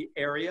fixed the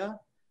area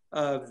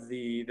of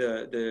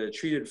the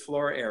treated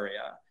floor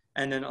area,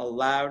 and then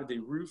allowed the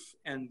roof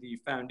and the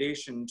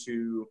foundation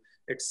to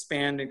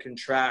expand and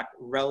contract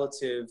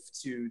relative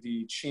to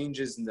the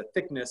changes in the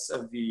thickness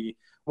of the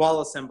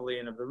wall assembly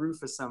and of the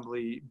roof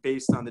assembly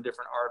based on the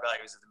different R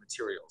values of the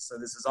materials. So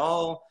this is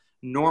all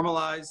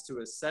normalized to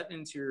a set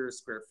interior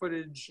square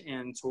footage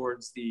and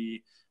towards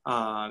the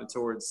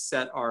towards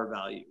set R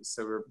values.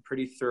 So we're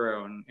pretty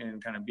thorough in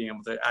kind of being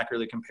able to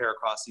accurately compare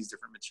across these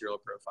different material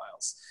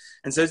profiles.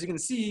 And so as you can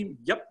see,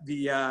 yep,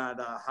 the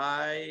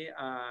high,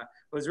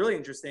 what's really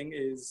interesting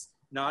is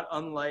not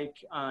unlike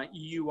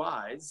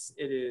EUIs,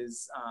 it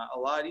is a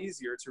lot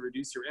easier to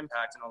reduce your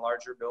impact in a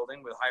larger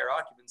building with higher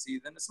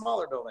occupancy than a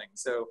smaller building.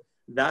 So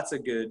that's a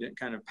good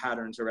kind of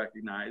pattern to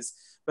recognize.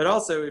 But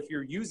also, if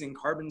you're using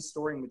carbon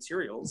storing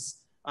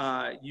materials,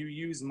 you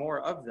use more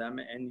of them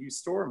and you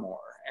store more.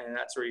 And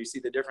that's where you see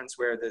the difference,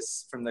 where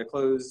this from the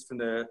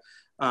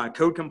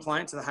code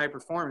compliant to the high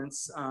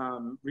performance,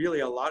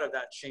 really a lot of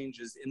that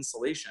changes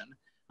insulation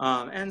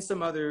and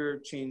some other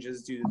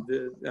changes due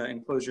to the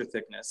enclosure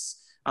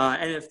thickness.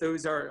 And if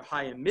those are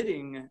high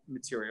emitting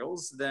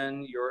materials,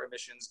 then your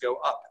emissions go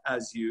up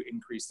as you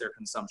increase their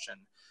consumption.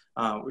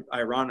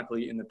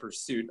 Ironically, in the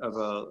pursuit of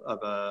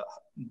a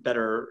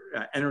better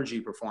energy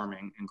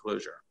performing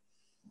enclosure.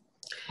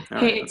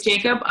 Hey,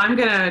 Jacob, I'm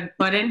going to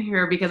butt in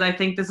here because I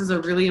think this is a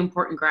really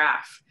important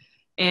graph.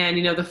 And,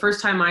 the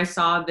first time I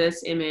saw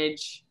this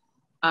image,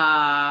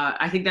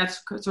 I think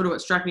that's sort of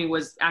what struck me,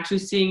 was actually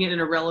seeing it in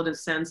a relative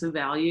sense of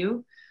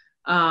value.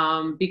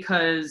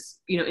 Because,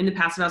 in the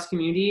passive house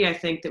community, I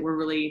think that we're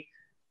really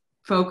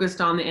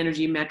focused on the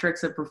energy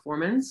metrics of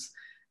performance.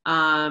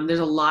 There's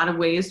a lot of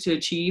ways to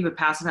achieve a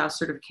passive house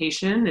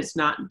certification. It's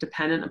not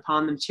dependent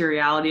upon the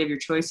materiality of your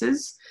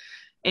choices.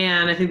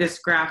 And I think this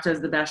graph does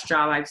the best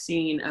job I've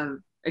seen of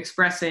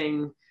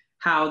expressing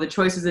how the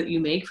choices that you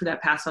make for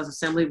that passive house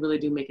assembly really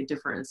do make a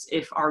difference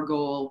if our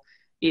goal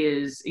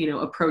is, you know,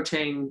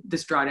 approaching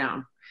this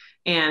drawdown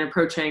and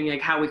approaching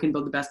like how we can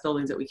build the best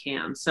buildings that we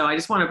can. So I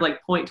just want to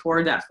like point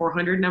toward that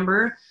 400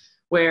 number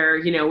where,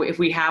 you know, if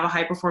we have a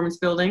high performance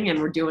building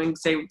and we're doing,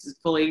 say,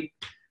 fully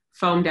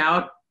foamed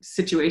out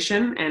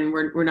situation and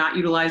we're not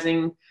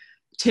utilizing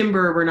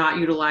timber, we're not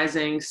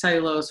utilizing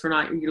cellulose, we're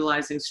not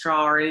utilizing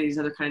straw or any of these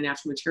other kind of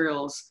natural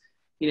materials,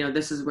 you know,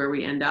 this is where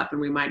we end up and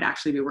we might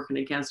actually be working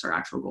against our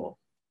actual goal.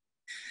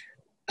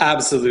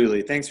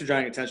 Absolutely. Thanks for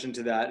drawing attention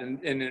to that.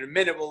 And in a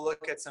minute, we'll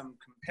look at some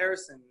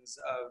comparisons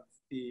of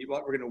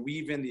what we're going to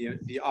weave in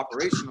the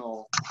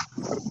operational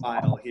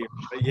profile here.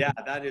 But yeah,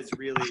 that is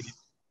really,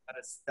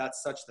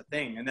 that's such the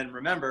thing. And then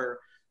remember,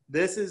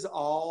 this is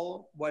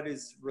all what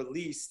is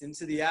released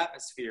into the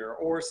atmosphere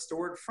or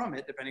stored from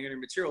it, depending on your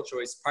material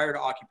choice, prior to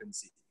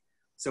occupancy.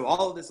 So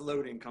all of this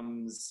loading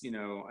comes, you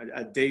know,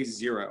 at day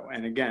zero.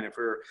 And again,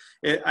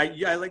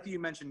 I like that you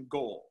mentioned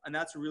goal, and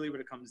that's really what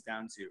it comes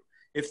down to.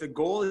 If the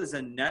goal is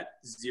a net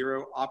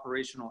zero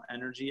operational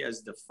energy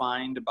as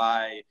defined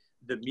by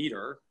the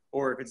meter,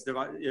 or if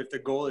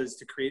the goal is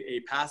to create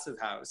a passive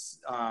house,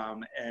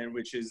 and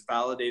which is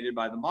validated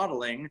by the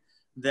modeling,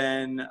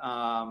 then,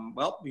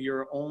 well,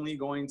 you're only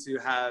going to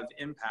have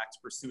impacts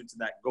pursuant to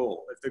that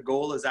goal. If the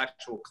goal is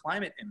actual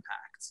climate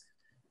impact,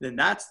 then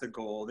that's the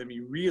goal. Then we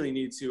really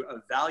need to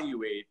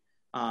evaluate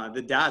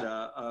the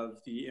data of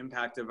the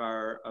impact of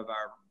our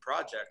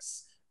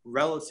projects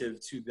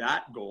relative to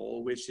that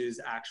goal, which is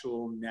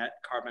actual net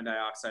carbon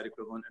dioxide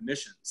equivalent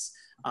emissions.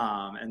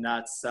 And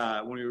that's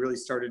when we really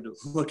started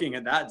looking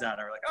at that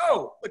data, we're like,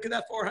 oh, look at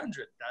that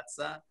 400.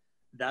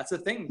 That's a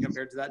thing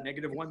compared to that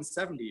negative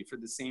 170 for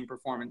the same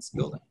performance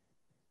building.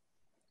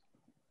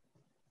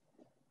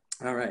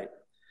 All right.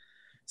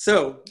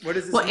 So what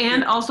is this? Well,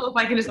 and also if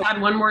I can just add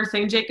one more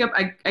thing, Jacob,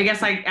 I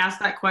guess I asked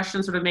that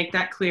question sort of make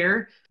that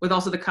clear with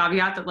also the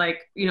caveat that,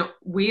 like, you know,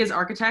 we as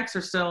architects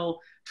are still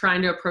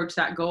trying to approach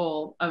that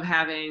goal of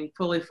having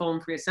fully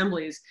foam-free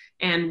assemblies,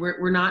 and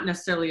we're not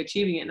necessarily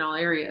achieving it in all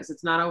areas.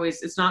 It's not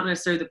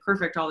necessarily the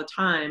perfect all the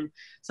time.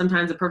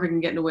 Sometimes the perfect can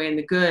get in the way in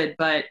the good,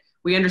 but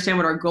we understand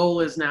what our goal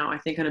is now, I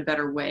think, in a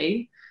better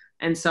way.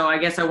 And so I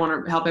guess I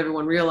want to help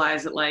everyone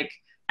realize that, like,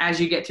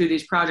 as you get through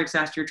these projects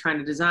after you're trying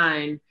to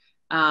design,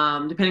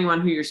 depending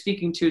on who you're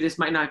speaking to, this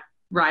might not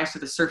rise to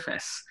the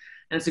surface.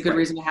 And it's a good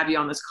reason to have you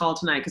on this call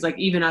tonight. Because, like,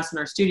 even us in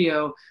our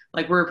studio,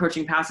 like, we're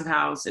approaching passive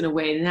house in a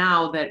way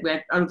now that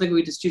I don't think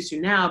we just choose to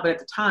now, but at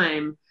the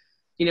time,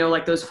 you know,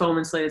 like those foam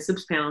insulated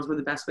SIPS panels were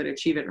the best way to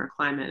achieve it in our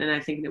climate. And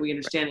I think that we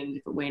understand it in a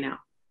different way now.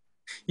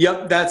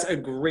 Yep, that's a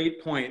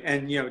great point.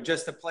 And, you know,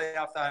 just to play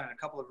off that and a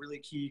couple of really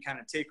key kind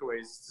of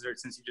takeaways,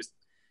 since you just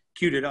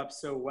queued it up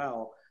so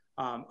well.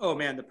 Oh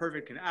man, the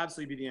perfect can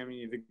absolutely be the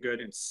enemy of the good,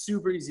 and it's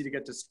super easy to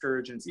get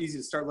discouraged, and it's easy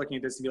to start looking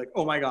at this and be like,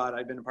 oh my God,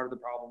 I've been a part of the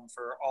problem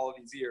for all of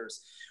these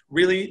years.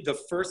 Really, the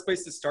first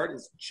place to start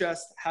is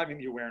just having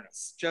the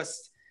awareness.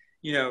 Just,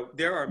 you know,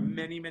 there are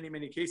many, many,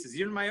 many cases,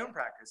 even in my own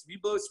practice. We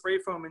blow spray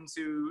foam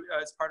into,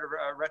 as part of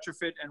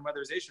retrofit and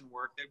weatherization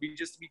work, that we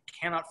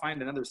cannot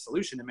find another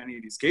solution in many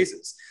of these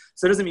cases.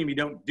 So it doesn't mean we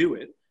don't do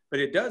it, but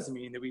it does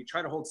mean that we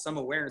try to hold some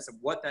awareness of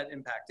what that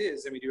impact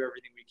is, and we do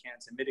everything we can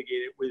to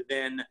mitigate it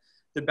within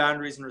the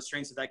boundaries and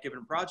restraints of that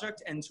given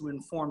project, and to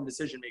inform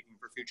decision-making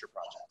for future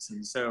projects.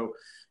 And so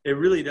it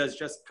really does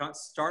just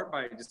start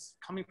by just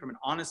coming from an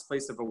honest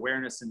place of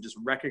awareness and just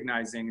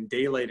recognizing and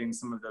daylighting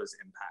some of those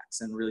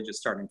impacts, and really just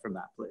starting from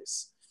that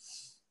place.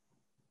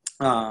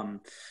 All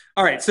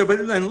right, so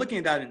but then looking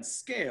at that in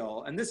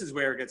scale, and this is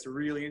where it gets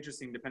really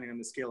interesting depending on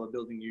the scale of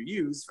building you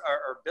use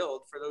or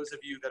build. For those of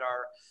you that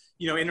are,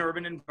 you know, in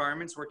urban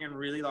environments working in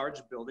really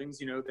large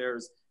buildings, you know,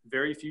 there's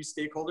very few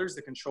stakeholders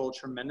that control a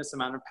tremendous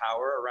amount of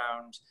power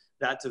around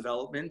that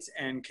development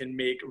and can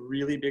make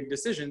really big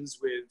decisions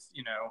with,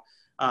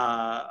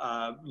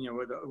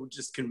 with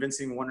just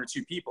convincing one or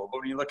two people. But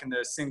when you look in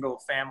the single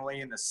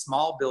family and the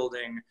small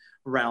building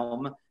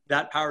realm,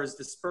 that power is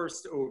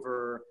dispersed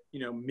over, you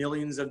know,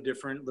 millions of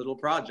different little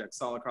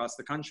projects all across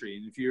the country.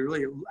 And if you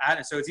really add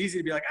it, so it's easy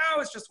to be like,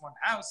 oh, it's just one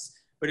house.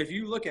 But if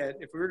we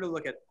were to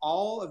look at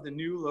all of the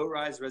new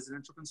low-rise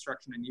residential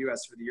construction in the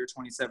US for the year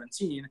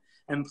 2017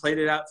 and played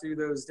it out through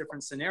those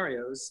different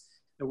scenarios,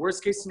 the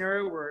worst case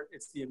scenario where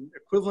it's the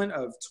equivalent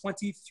of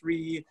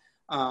 23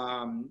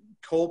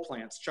 coal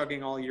plants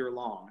chugging all year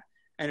long.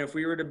 And if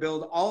we were to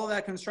build all of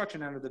that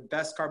construction out of the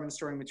best carbon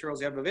storing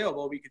materials you have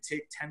available, we could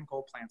take 10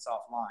 coal plants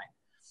offline.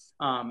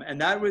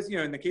 And that was, you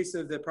know, in the case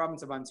of the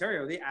province of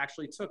Ontario, they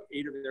actually took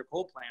 8 of their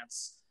coal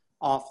plants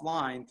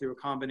offline through a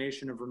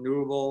combination of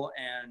renewable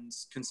and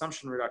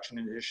consumption reduction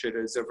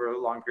initiatives over a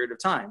long period of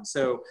time.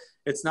 So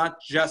it's not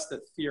just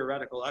a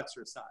theoretical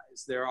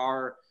exercise. There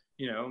are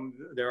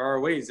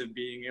ways of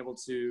being able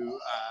to,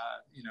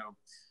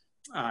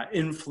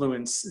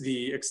 influence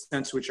the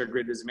extent to which our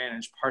grid is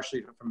managed,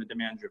 partially from a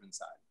demand-driven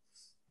side.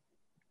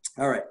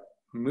 All right,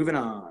 moving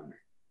on.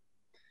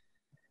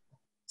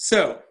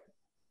 So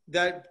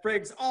that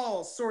begs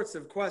all sorts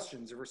of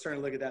questions if we're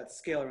starting to look at that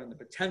scale and the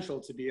potential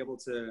to be able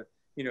to,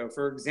 you know,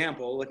 for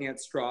example, looking at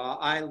straw.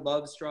 I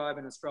love straw. I've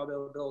been a straw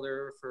bale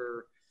builder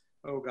for,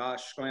 oh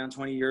gosh, going on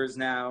 20 years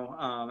now.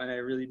 And I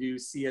really do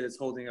see it as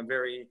holding a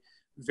very,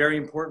 very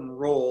important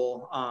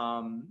role.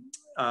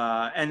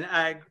 And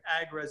ag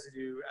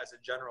residue as a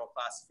general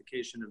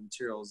classification of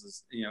materials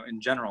is, you know, in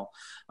general.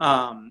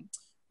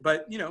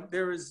 But, you know,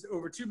 there was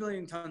over 2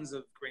 billion tons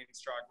of grain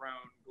straw grown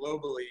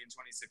globally in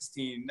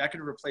 2016. That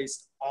could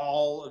replace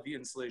all of the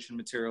insulation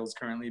materials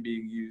currently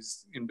being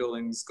used in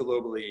buildings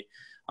globally.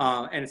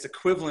 And it's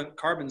equivalent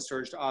carbon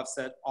storage to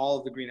offset all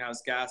of the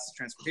greenhouse gas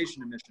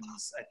transportation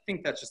emissions. I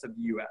think that's just of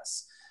the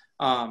US.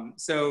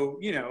 So,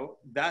 you know,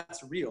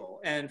 that's real.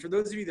 And for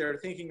those of you that are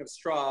thinking of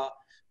straw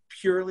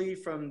purely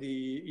from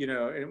the, you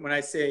know, and when I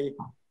say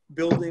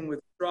building with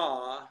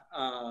straw,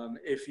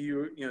 if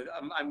you know,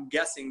 I'm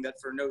guessing that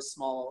for no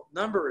small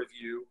number of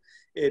you,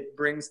 it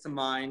brings to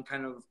mind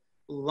kind of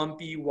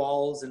lumpy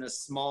walls in a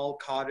small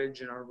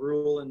cottage in a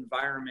rural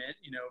environment,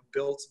 you know,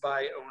 built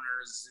by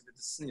owners,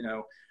 you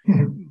know,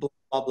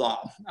 blah,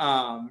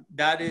 blah.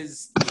 That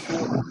is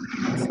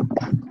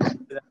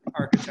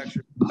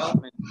architecture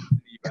development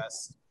in the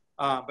US.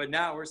 But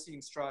now we're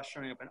seeing straw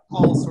showing up in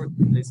all sorts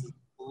of places,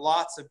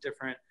 lots of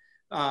different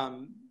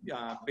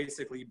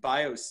basically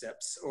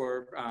biosips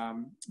or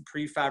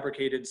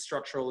prefabricated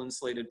structural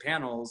insulated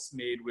panels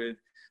made with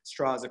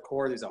straw as a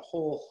core. There's a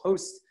whole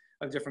host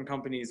of different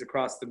companies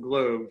across the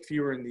globe,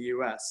 fewer in the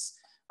US.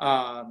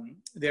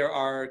 There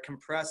are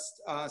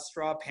compressed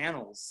straw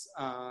panels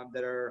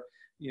that are,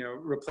 you know,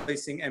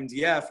 replacing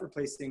MDF,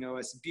 replacing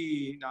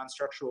OSB,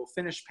 non-structural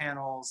finish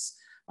panels.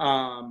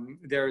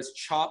 There's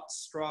chopped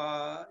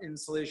straw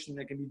insulation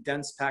that can be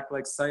dense packed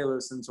like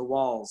cellulose into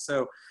walls.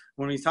 So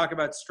when we talk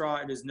about straw,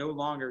 it is no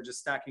longer just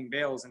stacking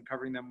bales and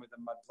covering them with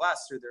a mud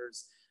plaster.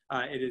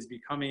 It is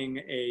becoming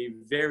a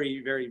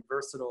very, very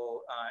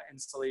versatile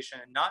insulation,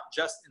 not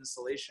just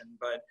insulation,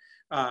 but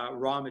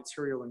raw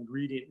material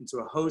ingredient into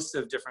a host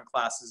of different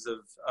classes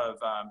of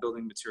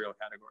building material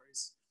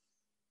categories.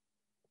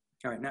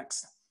 All right,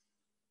 next.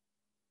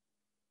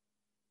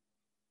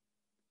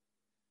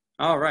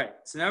 All right,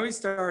 so now we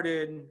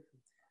started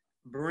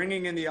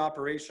bringing in the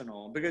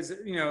operational, because,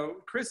 you know,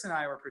 Chris and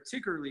I were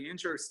particularly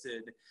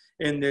interested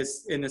in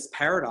this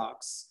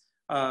paradox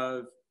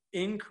of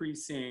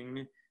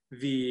increasing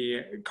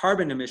the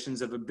carbon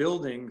emissions of a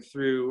building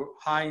through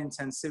high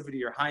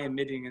intensivity or high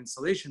emitting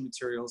insulation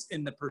materials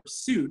in the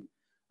pursuit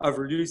of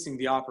reducing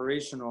the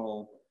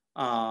operational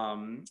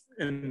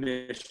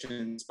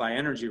emissions by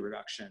energy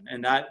reduction.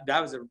 And that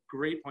was a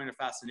great point of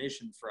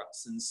fascination for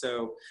us. And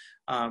so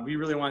we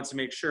really wanted to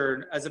make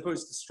sure, as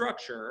opposed to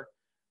structure,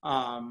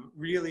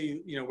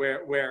 really, you know,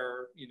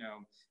 where, you know,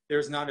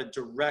 there's not a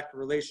direct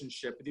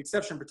relationship, with the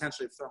exception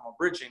potentially of thermal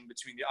bridging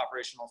between the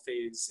operational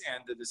phase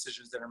and the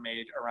decisions that are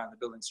made around the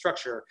building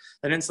structure.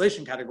 That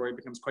insulation category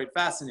becomes quite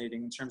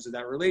fascinating in terms of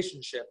that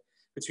relationship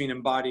between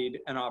embodied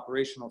and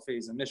operational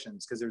phase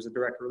emissions, because there's a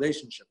direct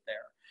relationship there.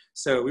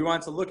 So we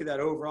wanted to look at that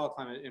overall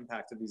climate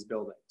impact of these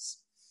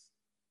buildings.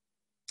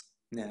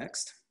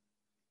 Next.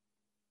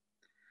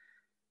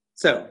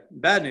 So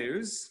bad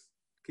news,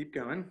 keep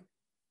going.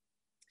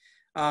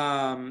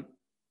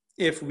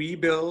 If we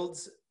build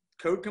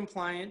code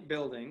compliant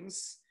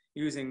buildings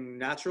using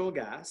natural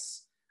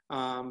gas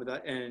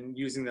and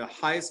using the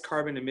highest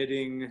carbon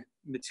emitting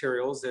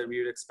materials that we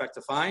would expect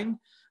to find,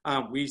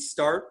 we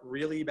start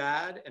really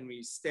bad and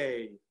we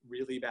stay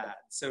really bad.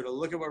 So to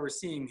look at what we're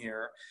seeing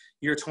here,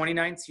 year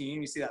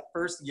 2019, you see that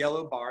first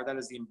yellow bar, that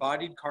is the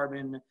embodied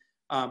carbon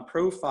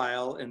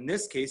profile, in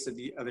this case of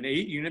an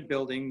 8-unit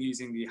building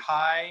using the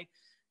high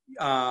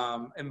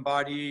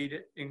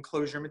embodied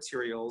enclosure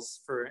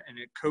materials for a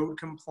code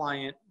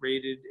compliant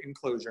rated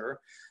enclosure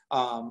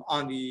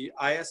on the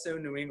ISO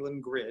New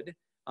England grid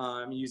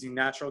using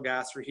natural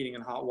gas for heating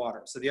and hot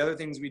water. So the other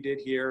things we did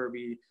here,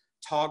 we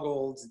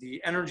toggled the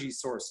energy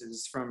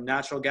sources from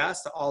natural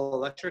gas to all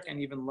electric, and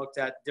even looked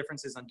at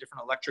differences on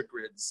different electric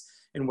grids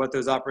and what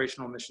those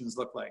operational emissions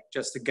look like,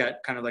 just to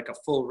get kind of like a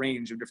full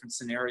range of different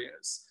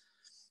scenarios.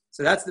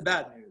 So that's the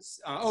bad news.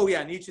 Oh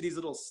yeah, and each of these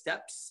little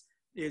steps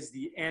is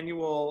the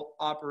annual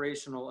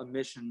operational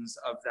emissions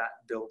of that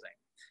building.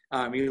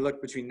 You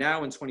look between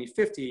now and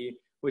 2050,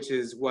 which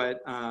is what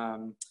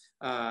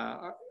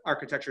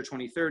Architecture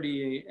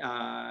 2030,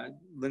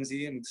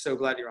 Lindsay, I'm so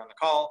glad you're on the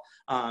call,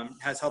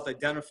 has helped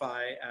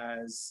identify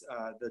as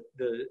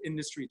the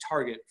industry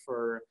target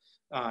for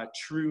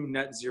true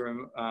net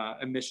zero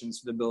emissions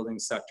for the building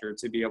sector,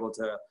 to be able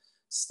to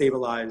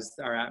stabilize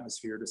our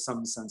atmosphere to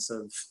some sense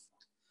of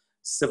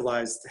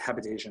civilized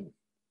habitation.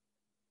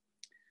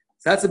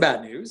 So that's the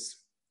bad news.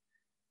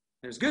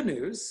 There's good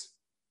news.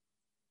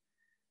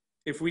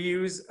 if we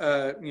use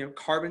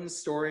carbon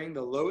storing,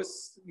 the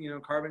lowest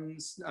carbon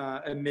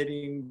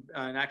emitting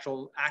an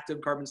actual active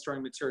carbon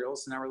storing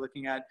materials. So now we're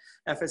looking at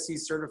FSC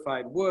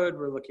certified wood.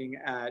 We're looking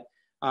at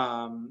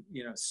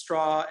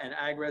straw and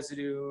ag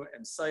residue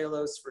and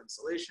cellulose for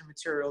insulation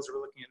materials.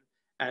 We're looking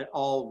at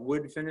all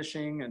wood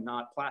finishing and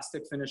not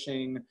plastic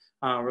finishing.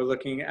 We're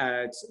looking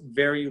at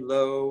very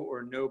low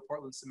or no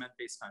Portland cement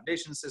based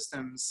foundation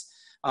systems.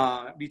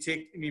 We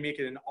make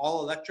it an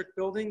all electric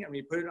building and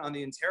we put it on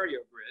the Ontario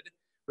grid,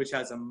 which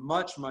has a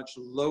much, much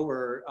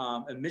lower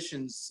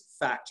emissions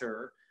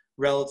factor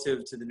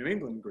relative to the New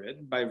England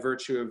grid by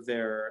virtue of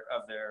their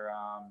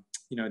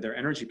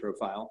energy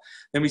profile.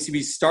 Then we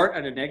start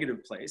at a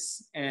negative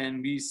place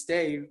and we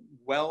stay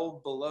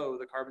well below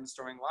the carbon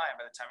storing line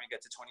by the time we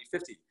get to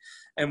 2050.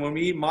 And when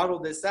we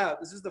modeled this out,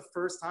 this is the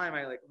first time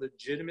I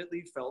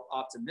legitimately felt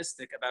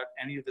optimistic about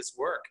any of this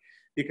work,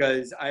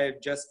 because I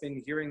have just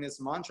been hearing this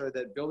mantra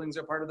that buildings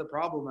are part of the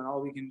problem and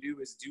all we can do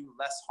is do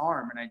less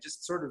harm. And I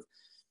just sort of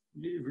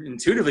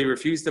intuitively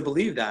refused to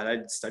believe that.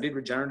 I'd studied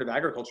regenerative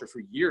agriculture for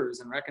years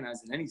and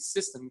recognized that any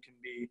system can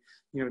be,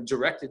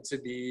 directed to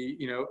be,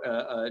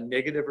 a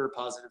negative or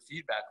positive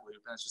feedback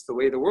loop. And that's just the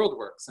way the world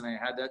works. And I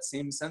had that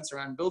same sense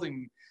around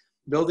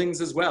buildings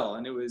as well.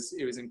 And it was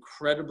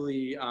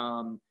incredibly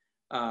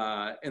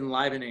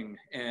enlivening,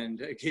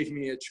 and it gave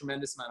me a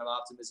tremendous amount of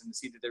optimism to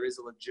see that there is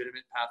a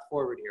legitimate path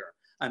forward here.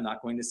 I'm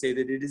not going to say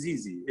that it is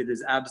easy. It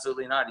is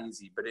absolutely not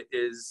easy, but it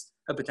is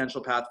a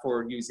potential path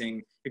forward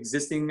using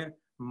existing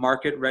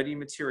market-ready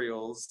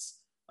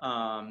materials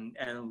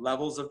and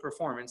levels of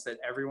performance that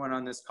everyone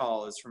on this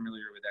call is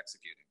familiar with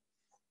executing.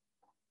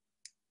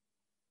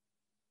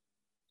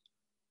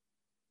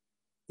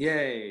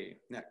 Yay,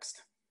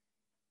 next.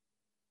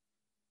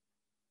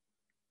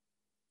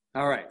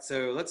 All right,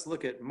 so let's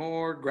look at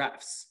more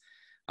graphs.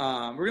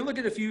 We're gonna look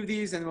at a few of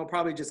these and we'll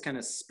probably just kind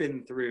of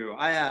spin through.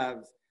 I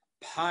have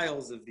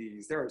piles of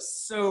these. There are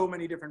so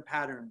many different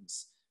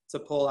patterns to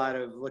pull out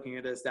of looking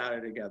at this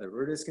data together.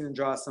 We're just gonna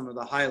draw some of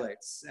the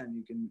highlights and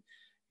you can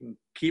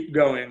keep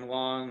going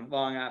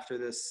long after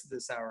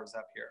this hour is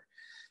up here.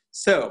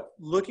 So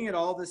looking at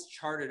all this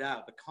charted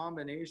out, the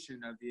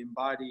combination of the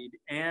embodied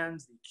and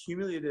the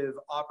cumulative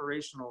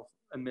operational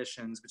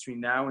emissions between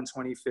now and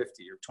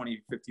 2050 or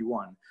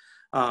 2051.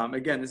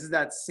 Again, this is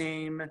that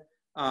same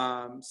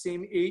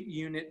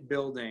 8-unit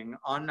building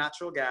on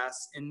natural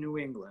gas in New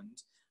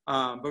England,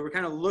 but we're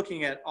kind of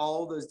looking at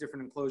all those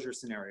different enclosure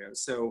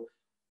scenarios. So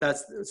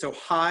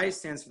high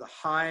stands for the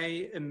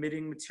high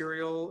emitting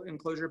material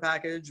enclosure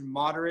package.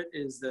 Moderate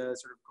is the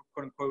sort of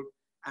quote unquote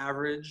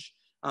average.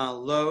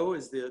 Low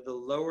is the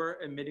lower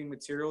emitting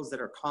materials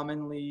that are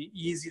commonly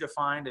easy to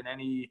find in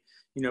any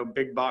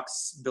big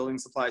box building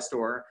supply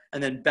store,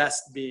 and then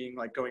best being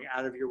like going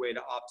out of your way to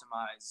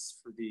optimize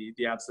for the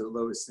absolute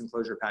lowest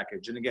enclosure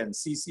package. And again,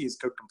 CC is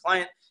code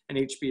compliant and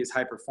HB is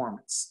high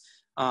performance.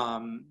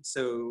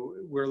 So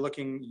we're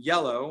looking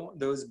yellow,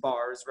 those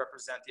bars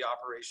represent the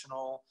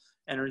operational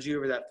energy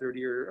over that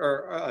 30-year,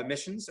 or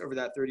emissions over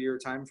that 30-year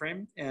time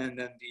frame, and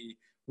then the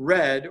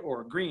red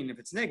or green, if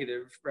it's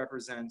negative,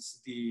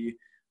 represents the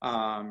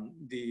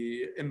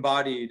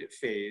embodied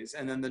phase,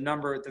 and then the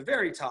number at the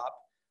very top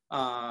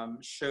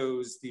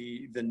shows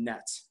the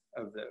net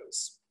of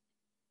those.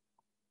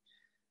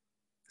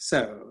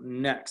 So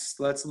next,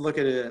 let's look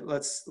at it.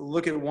 Let's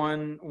look at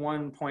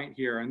one point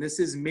here, and this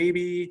is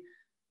maybe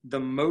the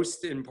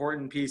most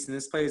important piece, and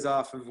this plays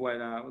off of what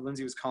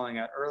Lindsay was calling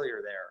out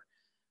earlier there.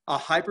 A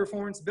high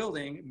performance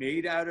building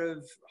made out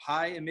of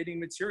high emitting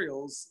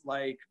materials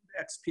like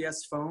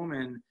XPS foam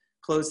and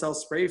closed cell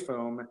spray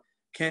foam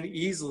can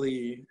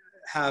easily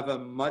have a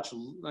much,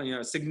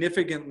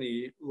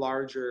 significantly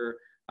larger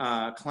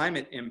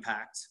climate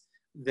impact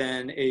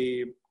than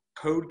a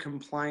code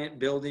compliant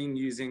building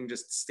using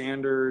just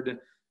standard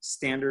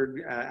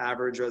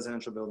average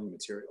residential building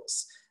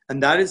materials.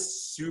 And that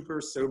is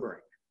super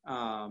sobering.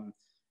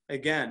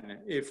 Again,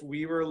 if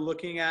we were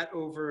looking at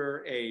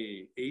over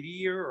a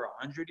 80-year or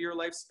 100-year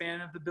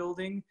lifespan of the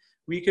building,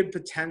 we could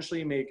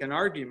potentially make an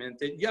argument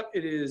that, yep,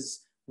 it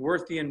is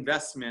worth the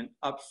investment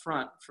up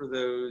front for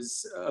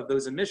those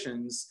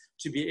emissions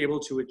to be able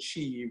to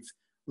achieve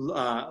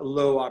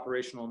low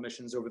operational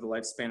emissions over the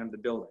lifespan of the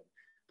building.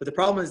 But the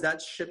problem is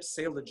that ship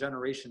sailed a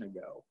generation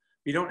ago.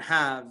 We don't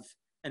have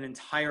an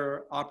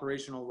entire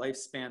operational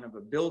lifespan of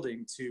a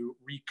building to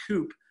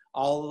recoup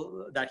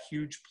all that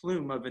huge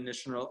plume of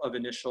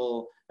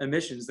initial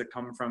emissions that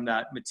come from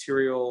that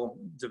material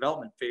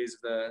development phase,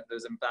 that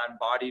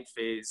embodied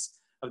phase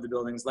of the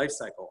building's life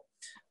cycle.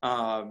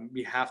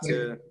 We have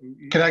to,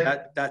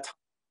 that's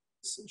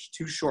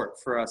too short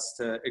for us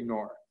to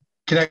ignore.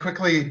 Can I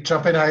quickly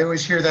jump in? I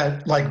always hear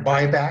that like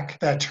buyback,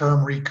 that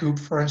term recoup,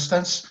 for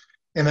instance,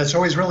 and that's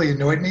always really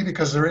annoyed me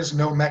because there is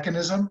no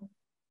mechanism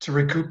to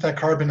recoup that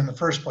carbon in the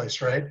first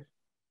place, right?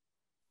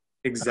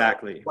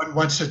 Exactly.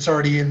 Once it's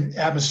already in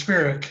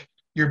atmospheric,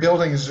 your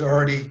building is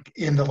already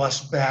in the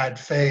less bad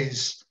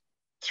phase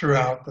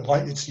throughout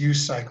its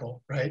use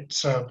cycle, right?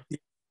 So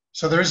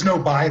there is no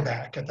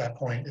buyback at that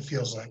point, it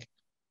feels like.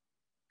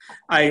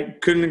 I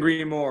couldn't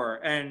agree more.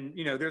 And,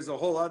 you know, there's a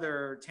whole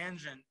other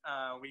tangent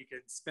we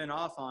could spin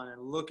off on,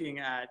 and looking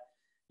at,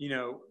 you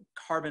know,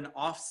 carbon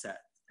offset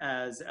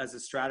as a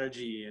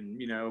strategy. And,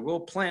 you know, we'll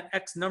plant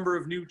X number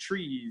of new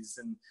trees.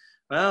 And,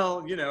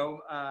 well, you know,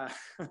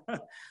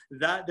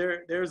 that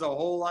there's a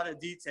whole lot of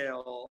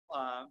detail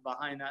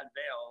behind that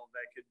veil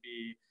that could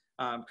be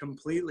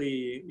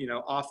completely, you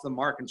know, off the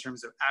mark in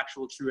terms of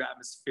actual true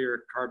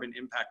atmospheric carbon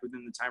impact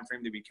within the time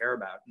frame that we care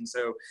about. And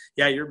so,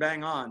 yeah, you're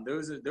bang on.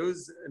 Those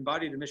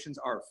embodied emissions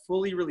are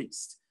fully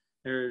released.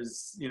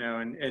 There's, you know,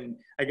 and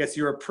I guess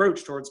your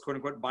approach towards quote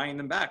unquote buying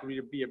them back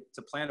would be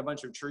to plant a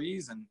bunch of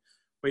trees and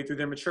wait through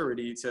their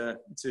maturity to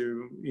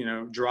you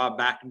know, draw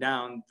back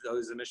down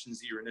those emissions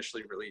that you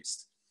initially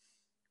released.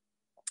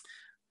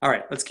 All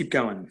right, let's keep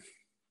going.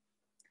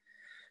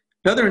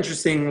 Another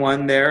interesting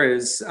one there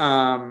is,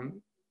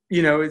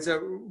 you know,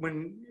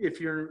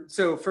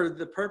 so for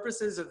the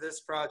purposes of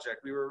this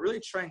project, we were really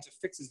trying to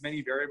fix as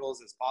many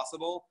variables as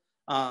possible,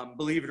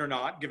 believe it or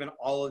not, given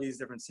all of these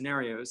different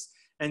scenarios.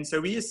 And so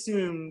we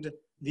assumed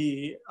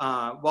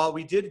while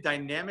we did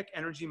dynamic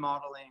energy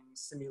modeling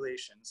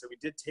simulation, so we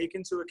did take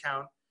into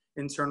account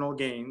internal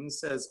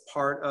gains as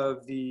part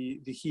of the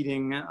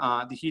heating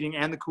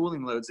and the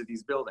cooling loads of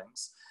these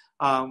buildings.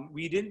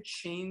 We didn't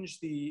change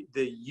the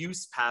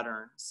use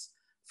patterns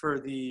for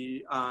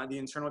the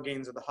internal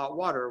gains of the hot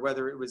water,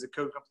 whether it was a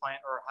code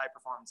compliant or a high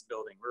performance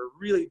building. We're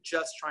really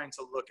just trying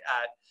to look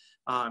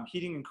at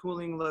heating and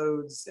cooling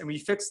loads, and we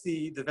fixed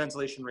the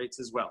ventilation rates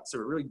as well. So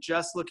we're really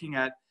just looking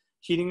at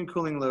heating and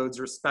cooling loads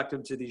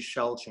respective to these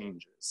shell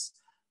changes,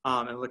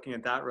 and looking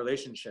at that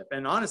relationship.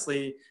 And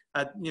honestly,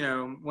 you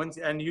know,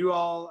 and you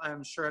all,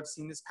 I'm sure, have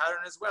seen this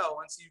pattern as well.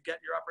 Once you get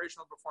your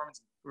operational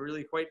performance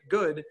really quite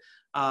good,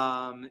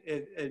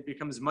 it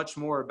becomes much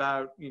more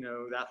about, you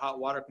know, that hot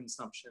water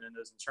consumption and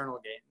those internal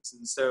gains.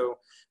 And so,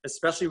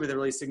 especially with a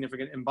really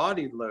significant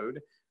embodied load,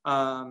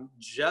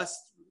 just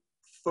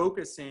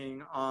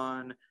focusing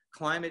on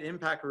climate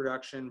impact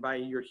reduction by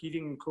your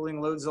heating and cooling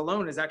loads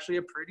alone is actually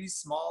a pretty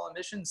small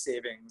emission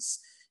savings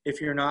if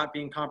you're not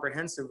being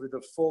comprehensive with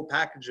the full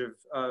package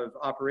of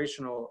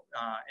operational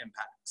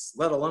impacts,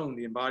 let alone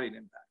the embodied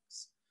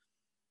impacts.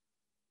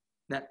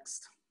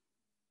 Next.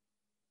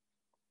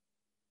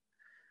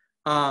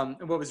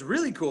 And what was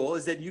really cool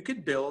is that you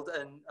could build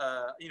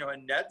you know, a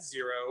net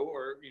zero,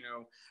 or, you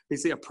know,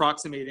 basically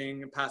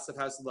approximating passive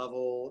house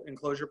level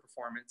enclosure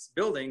performance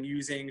building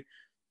using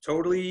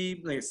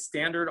totally like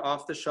standard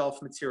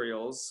off-the-shelf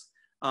materials,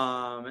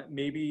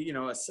 maybe, you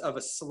know, of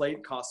a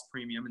slight cost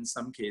premium in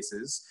some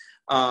cases,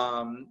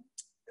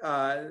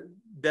 that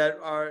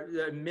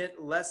emit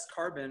less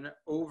carbon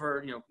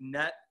over, you know,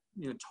 net,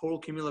 you know, total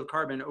cumulative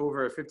carbon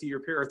over a 50-year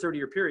period or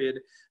 30-year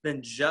period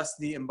than just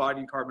the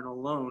embodied carbon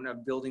alone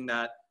of building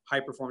that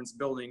high-performance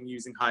building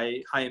using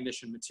high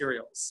emission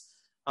materials.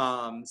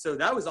 So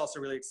that was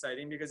also really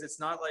exciting, because it's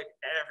not like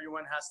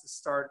everyone has to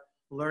start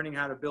learning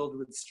how to build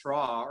with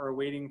straw or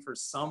waiting for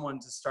someone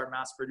to start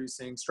mass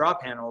producing straw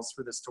panels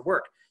for this to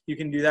work. You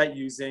can do that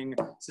using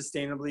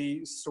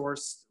sustainably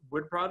sourced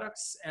wood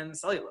products and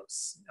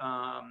cellulose.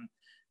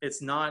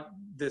 It's not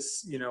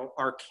this, you know,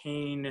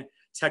 arcane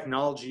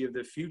technology of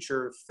the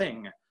future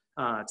thing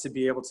to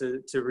be able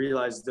to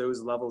realize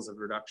those levels of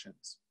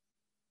reductions.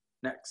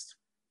 Next.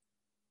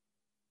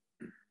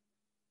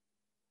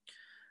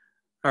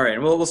 All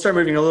right, well, we'll start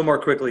moving a little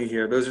more quickly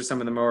here. Those are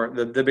some of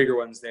the bigger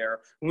ones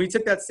there. When we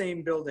took that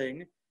same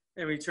building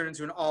and we turned it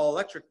into an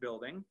all-electric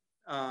building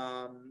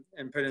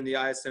and put in the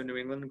ISO New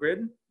England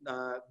grid,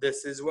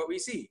 this is what we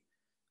see.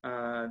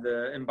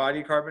 The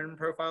embodied carbon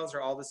profiles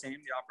are all the same.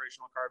 The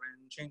operational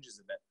carbon changes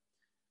a bit.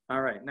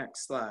 All right,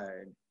 next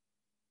slide.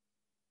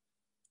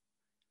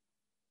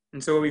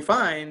 And so what we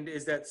find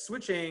is that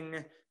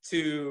switching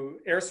to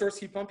air source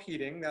heat pump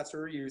heating, that's what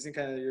we're using,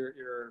 kind of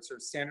your sort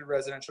of standard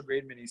residential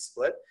grade mini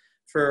split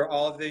for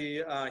all of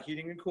the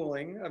heating and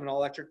cooling of an all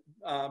electric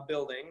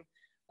building.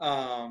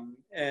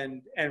 And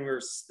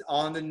we're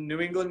on the New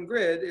England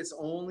grid, it's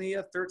only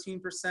a 13%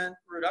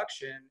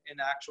 reduction in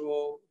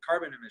actual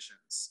carbon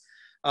emissions.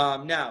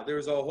 Now,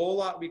 there's a whole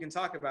lot we can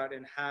talk about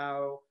in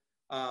how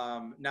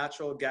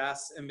natural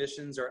gas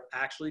emissions are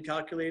actually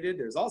calculated.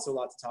 There's also a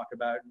lot to talk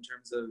about in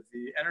terms of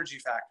the energy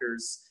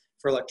factors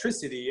for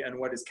electricity and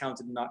what is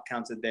counted and not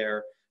counted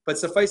there. But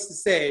suffice to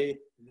say,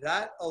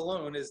 that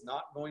alone is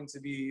not going to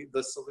be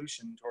the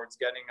solution towards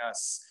getting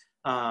us,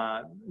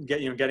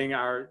 getting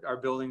our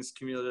building's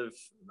cumulative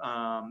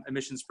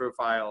emissions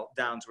profile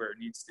down to where it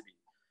needs to be,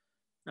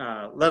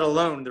 let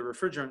alone the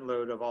refrigerant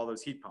load of all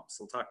those heat pumps.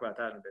 We'll talk about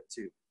that in a bit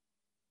too.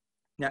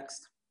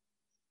 Next.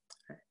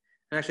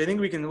 And actually, I think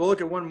we'll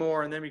look at one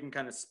more and then we can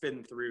kind of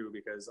spin through,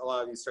 because a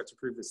lot of these start to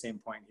prove the same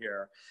point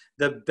here.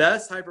 The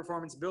best high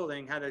performance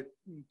building had a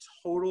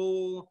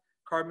total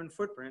carbon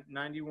footprint,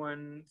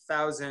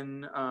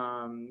 91,000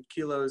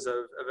 kilos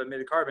of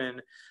emitted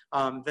carbon,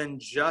 than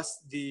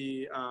just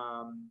the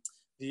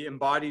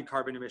embodied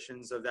carbon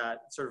emissions of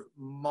that sort of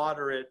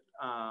moderate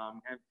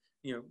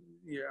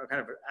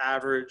kind of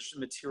average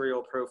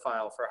material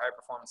profile for a high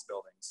performance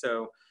building.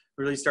 So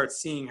really start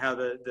seeing how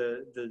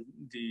the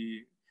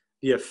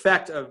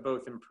effect of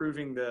both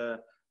improving the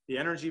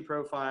energy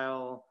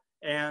profile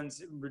and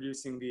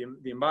reducing the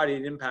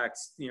embodied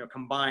impacts,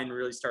 combined,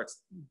 really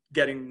starts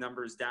getting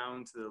numbers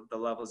down to the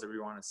levels that we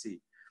want to see.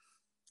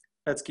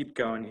 Let's keep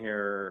going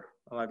here.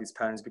 A lot of these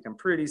patterns become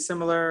pretty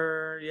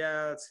similar.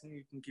 Yeah,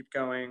 you can keep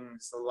going.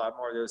 It's a lot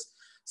more of those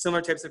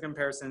similar types of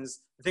comparisons.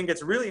 The thing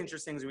that's really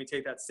interesting is when we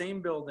take that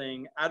same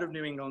building out of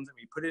New England and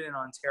we put it in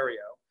Ontario,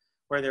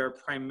 where they're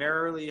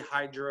primarily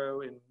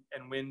hydro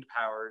and wind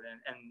powered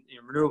and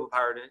renewable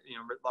powered,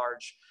 writ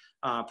large,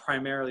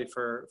 primarily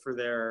for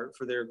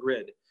their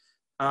grid.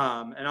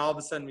 And all of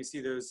a sudden we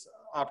see those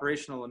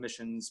operational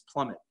emissions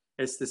plummet.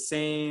 It's the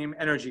same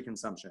energy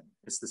consumption.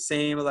 It's the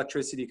same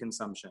electricity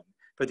consumption,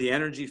 but the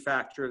energy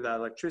factor of that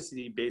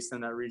electricity based on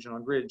that regional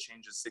grid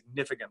changes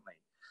significantly.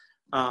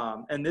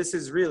 And this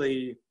is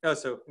really,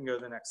 so we can go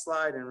to the next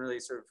slide and really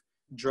sort of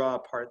draw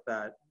apart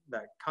that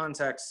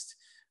context.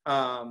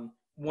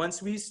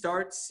 Once we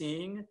start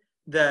seeing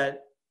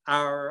that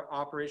our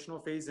operational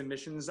phase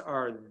emissions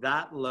are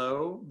that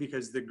low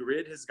because the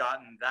grid has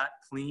gotten that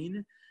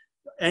clean,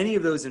 any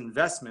of those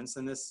investments,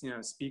 and this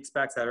speaks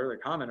back to that earlier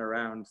comment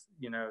around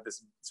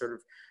this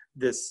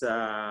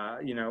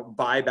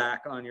buyback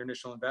on your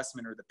initial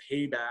investment or the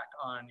payback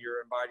on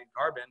your embodied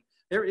carbon,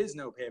 there is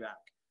no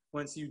payback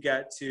once you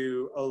get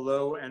to a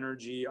low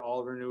energy,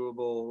 all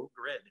renewable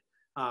grid.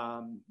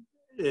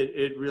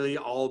 It really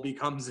all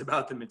becomes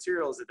about the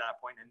materials at that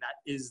point, and that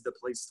is the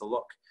place to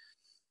look.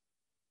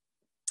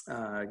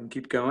 I can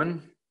keep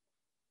going.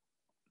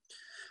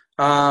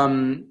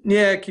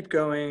 Keep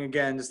going.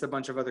 Again, just a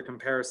bunch of other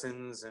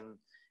comparisons, and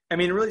I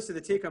mean, really, so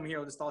the take home here,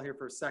 I'll just stall here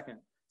for a second.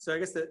 So I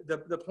guess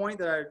the point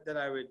that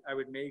I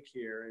would make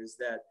here is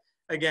that,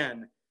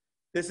 again,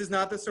 this is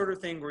not the sort of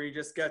thing where you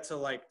just get to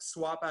like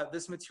swap out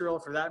this material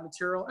for that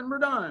material and we're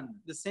done.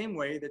 The same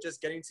way that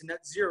just getting to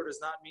net zero does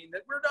not mean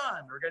that we're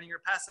done, or getting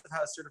your passive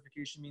house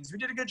certification means we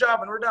did a good job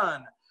and we're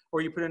done,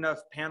 or you put enough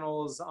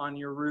panels on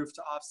your roof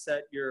to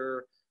offset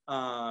your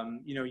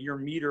your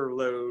meter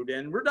load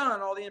and we're done,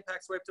 all the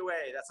impacts wiped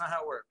away. That's not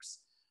how it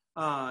works.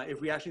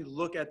 If we actually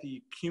look at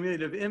the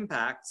cumulative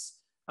impacts,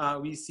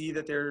 we see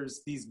that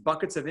there's these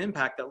buckets of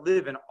impact that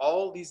live in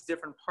all these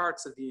different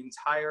parts of the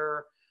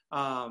entire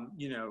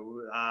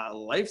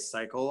life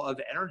cycle of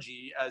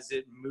energy as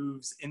it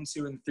moves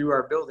into and through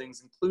our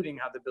buildings, including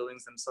how the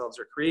buildings themselves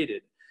are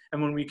created.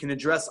 And when we can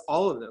address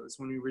all of those,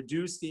 when we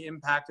reduce the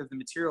impact of the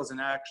materials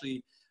and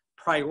actually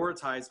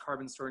prioritize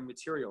carbon storing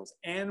materials,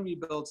 and we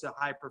build to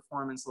high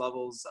performance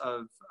levels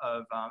of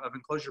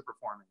enclosure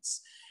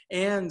performance,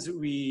 and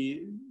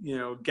we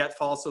get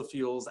fossil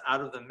fuels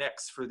out of the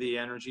mix for the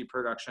energy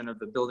production of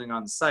the building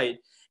on site,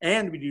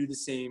 and we do the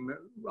same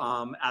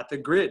at the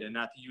grid and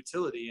at the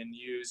utility and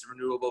use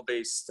renewable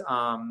based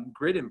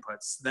grid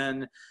inputs,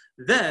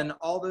 then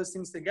all those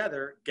things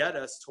together get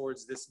us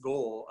towards this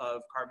goal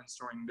of carbon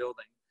storing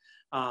building.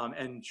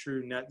 And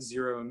true net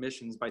zero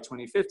emissions by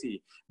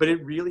 2050. But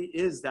it really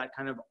is that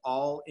kind of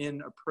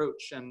all-in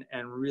approach and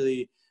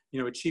really,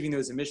 achieving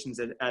those emissions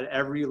at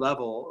every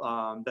level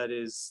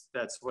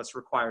that's what's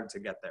required to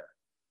get there.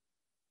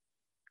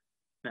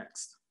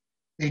 Next.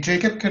 Hey,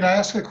 Jacob, can I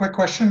ask a quick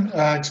question?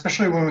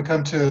 Especially when we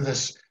come to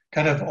this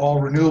kind of all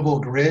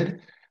renewable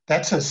grid,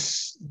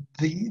 that's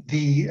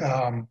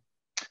the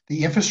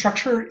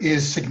infrastructure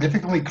is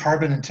significantly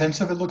carbon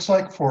intensive, it looks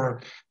like, for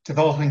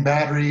developing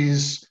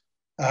batteries,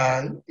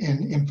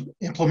 in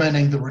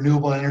implementing the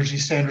renewable energy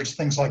standards,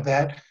 things like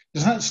that.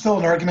 Isn't that still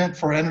an argument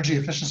for energy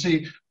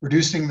efficiency,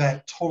 reducing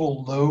that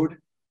total load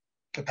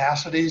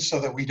capacity so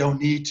that we don't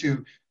need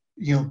to,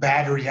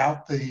 battery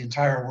out the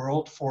entire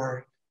world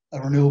for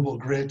a renewable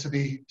grid to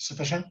be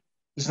sufficient?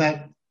 Isn't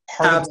that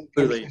part of the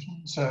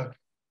conversation? So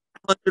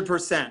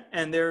 100%.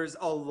 And there's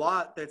a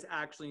lot that's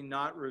actually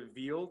not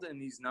revealed in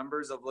these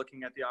numbers of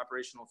looking at the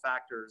operational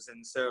factors.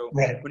 And so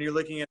when you're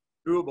looking at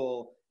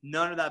renewable,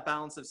 none of that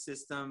balance of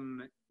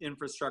system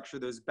infrastructure,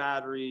 those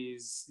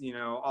batteries,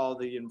 all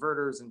the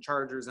inverters and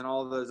chargers and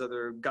all of those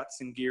other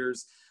guts and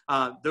gears,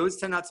 those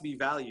tend not to be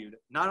valued.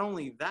 Not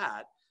only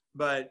that,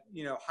 but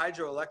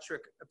hydroelectric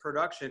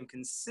production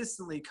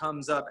consistently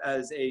comes up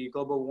as a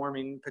global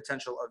warming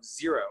potential of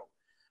 0,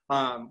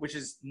 which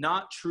is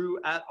not true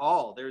at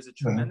all. There's a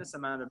tremendous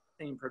amount of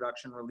methane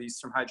production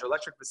released from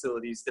hydroelectric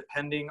facilities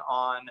depending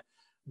on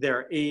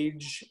their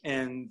age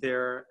and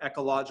their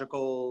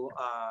ecological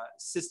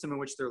system in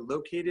which they're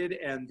located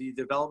and the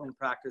development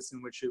practice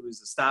in which it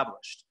was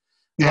established.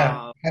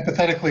 Yeah,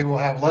 hypothetically, we'll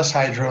have less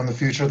hydro in the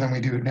future than we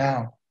do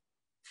now.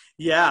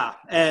 Yeah,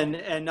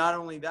 and not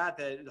only that,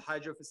 the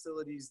hydro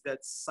facilities that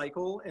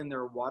cycle in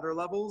their water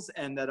levels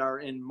and that are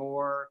in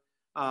more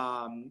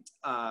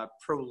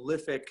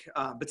prolific,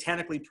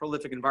 botanically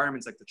prolific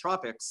environments like the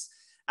tropics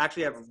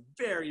actually have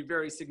very,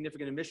 very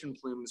significant emission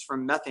plumes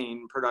from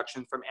methane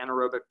production from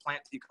anaerobic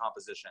plant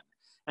decomposition.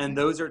 And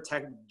those are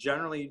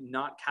generally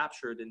not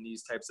captured in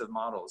these types of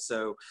models.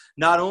 So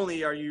not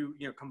only are you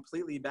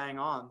completely bang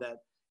on that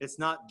It's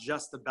not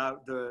just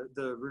about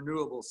the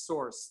renewable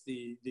source.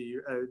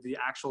 The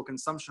actual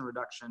consumption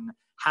reduction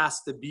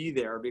has to be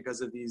there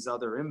because of these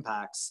other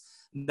impacts.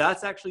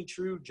 That's actually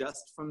true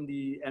just from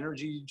the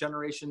energy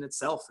generation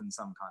itself in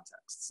some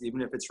contexts,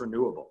 even if it's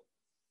renewable.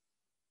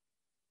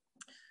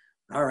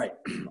 All right,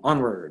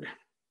 onward.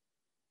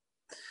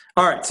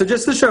 All right, so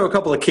just to show a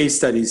couple of case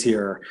studies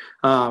here,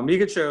 we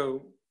could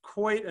show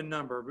quite a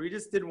number, but we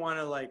just did want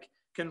to like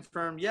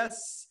confirm,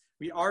 yes,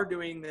 we are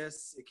doing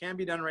this. It can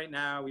be done right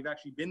now. We've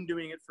actually been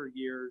doing it for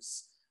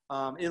years,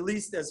 at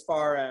least as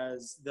far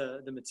as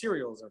the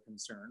materials are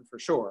concerned, for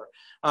sure.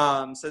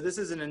 So this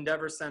is an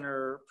Endeavor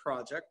Center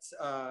project,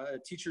 a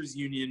teachers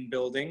union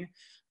building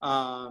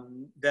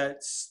that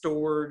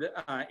stored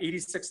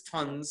 86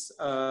 tons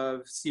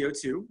of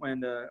CO2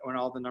 when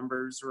all the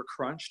numbers were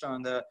crunched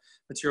on the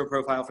material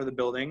profile for the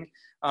building.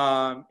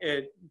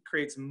 It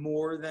creates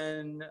more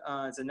than,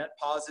 it's a net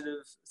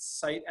positive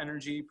site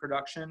energy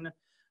production.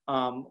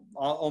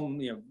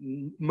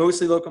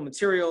 Mostly local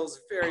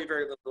materials, very,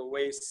 very little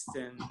waste,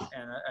 and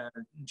a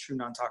true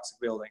non-toxic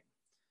building.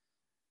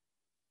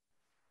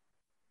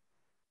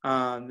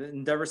 The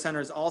Endeavor Center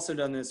has also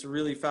done this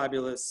really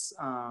fabulous,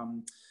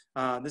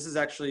 this is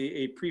actually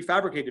a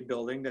prefabricated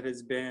building that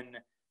has been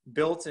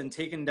built and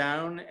taken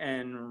down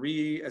and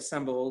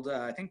reassembled,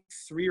 I think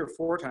 3 or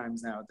 4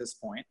 times now at this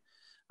point.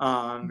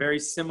 Very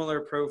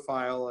similar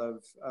profile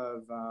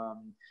of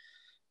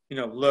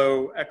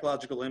low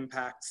ecological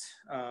impact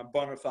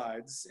bona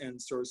fides,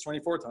 and stores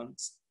 24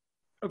 tons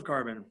of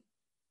carbon.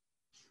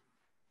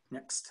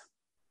 Next.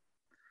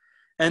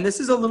 And this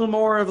is a little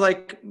more of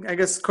like, I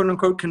guess, quote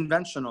unquote,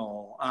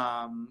 conventional.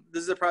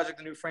 This is a project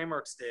the New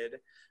Frameworks did.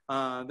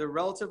 The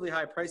relatively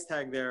high price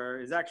tag there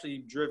is actually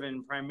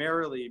driven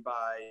primarily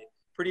by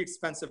pretty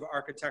expensive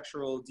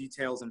architectural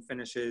details and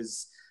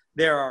finishes.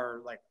 There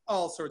are like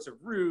all sorts of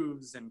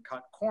roofs and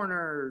cut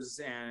corners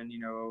and,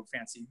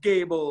 fancy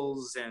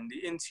gables, and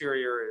the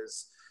interior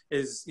is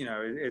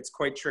it's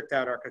quite tricked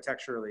out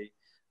architecturally.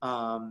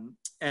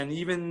 And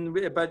even,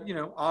 but,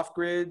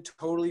 off-grid,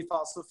 totally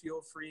fossil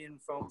fuel free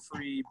and foam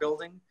free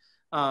building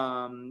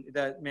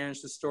that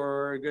managed to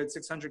store a good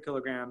 600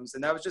 kilograms.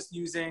 And that was just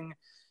using,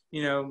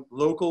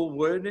 local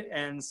wood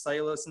and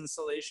cellulose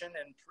insulation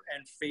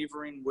and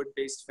favoring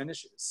wood-based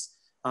finishes.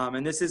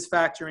 And this is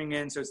factoring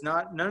in, so it's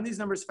not, none of these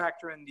numbers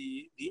factor in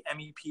the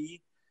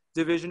MEP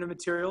division of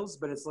materials,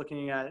 but it's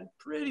looking at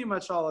pretty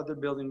much all other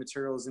building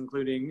materials,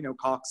 including,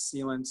 caulks,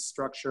 sealants,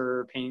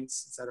 structure,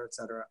 paints, et cetera, et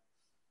cetera.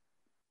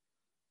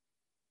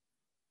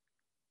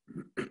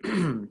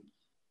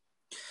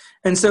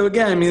 And so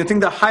again, I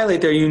think the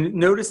highlight there, you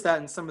notice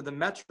that in some of the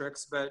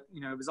metrics, but,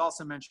 it was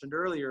also mentioned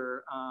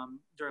earlier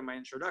during my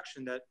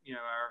introduction that,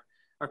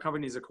 our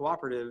company is a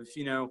cooperative.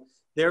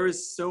 There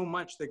is so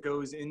much that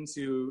goes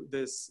into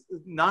this,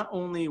 not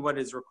only what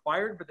is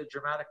required, but the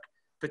dramatic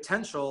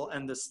potential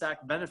and the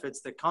stacked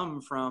benefits that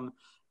come from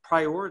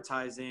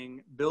prioritizing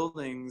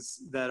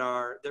buildings that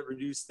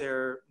reduce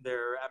their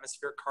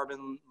atmospheric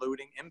carbon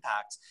loading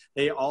impact.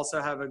 They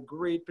also have a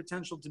great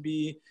potential to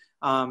be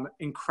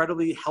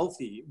incredibly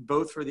healthy,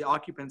 both for the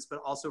occupants, but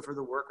also for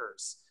the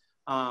workers.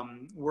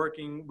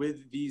 Working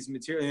with these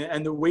materials,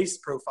 and the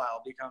waste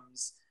profile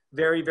becomes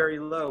very, very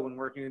low when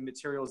working with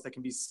materials that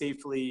can be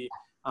safely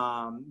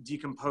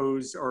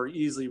decomposed or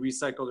easily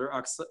recycled or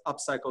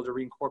upcycled or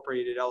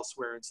reincorporated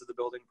elsewhere into the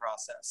building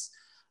process.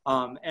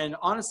 And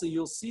honestly,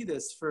 you'll see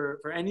this for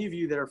any of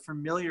you that are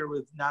familiar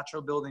with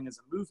natural building as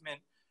a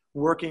movement,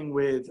 working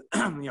with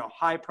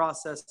high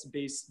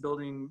process-based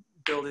building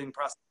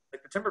process.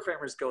 Like the Timber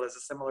Framers Guild has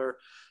a similar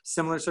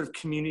sort of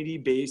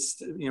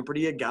community-based,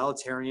 pretty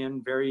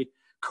egalitarian, very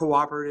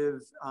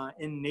cooperative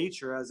in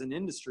nature as an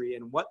industry,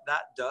 and what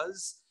that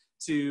does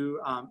to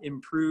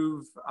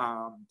improve,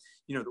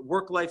 the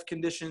work-life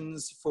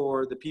conditions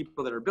for the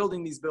people that are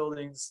building these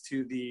buildings,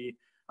 to the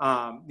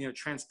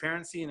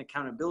transparency and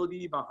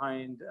accountability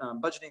behind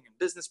budgeting and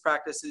business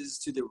practices,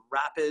 to the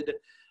rapid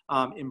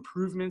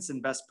improvements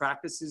and best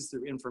practices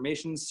through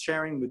information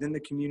sharing within the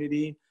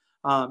community.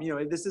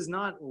 This is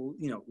not,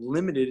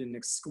 limited and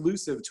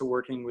exclusive to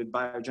working with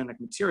biogenic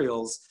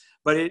materials,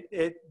 but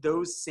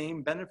those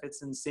same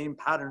benefits and same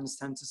patterns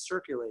tend to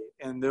circulate.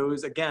 And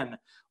those, again,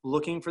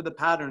 looking for the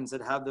patterns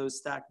that have those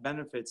stacked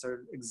benefits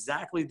are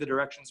exactly the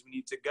directions we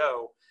need to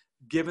go,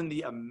 given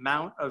the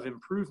amount of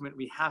improvement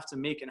we have to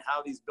make in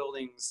how these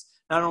buildings,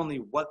 not only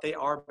what they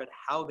are, but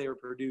how they are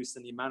produced,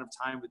 and the amount of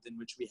time within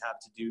which we have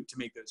to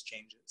make those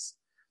changes.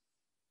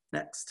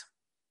 Next.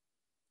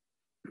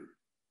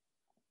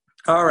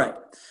 All right.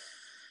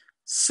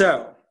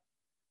 So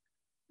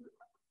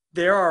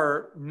there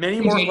are many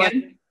more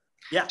questions.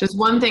 Yeah. Just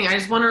one thing. I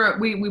just want to,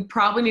 we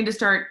probably need to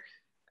start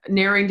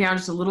narrowing down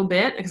just a little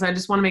bit, because I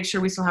just want to make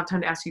sure we still have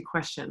time to ask you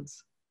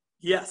questions.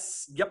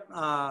 Yes. Yep.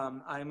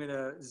 I'm going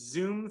to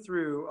zoom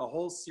through a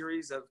whole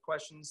series of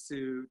questions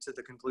to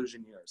the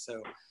conclusion here.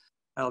 So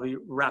I'll be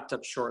wrapped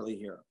up shortly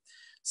here.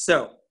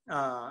 So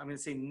I'm going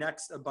to say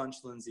next a bunch,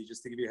 Lindsay,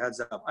 just to give you a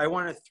heads up. I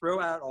want to throw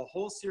out a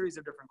whole series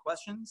of different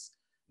questions.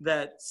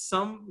 that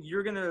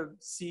you're going to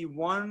see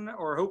one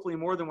or hopefully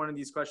more than one of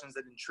these questions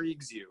that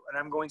intrigues you. And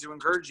I'm going to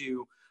encourage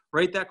you,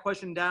 write that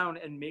question down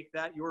and make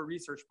that your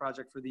research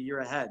project for the year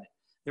ahead.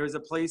 There is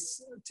a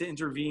place to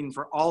intervene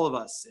for all of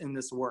us in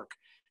this work.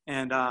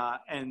 And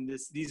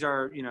these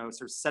are, you know,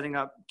 sort of setting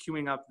up,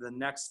 queuing up the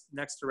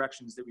next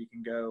directions that we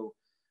can go,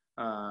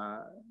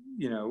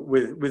 you know,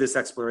 with this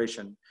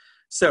exploration.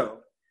 So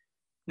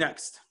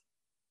next.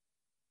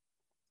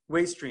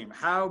 Waste stream.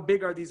 How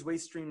big are these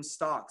waste stream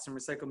stocks and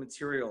recycled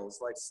materials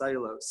like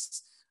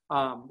cellulose?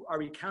 Are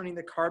we counting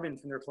the carbon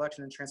from their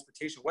collection and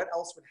transportation? What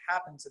else would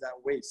happen to that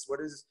waste?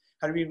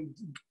 How do we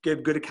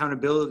give good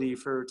accountability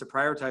to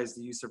prioritize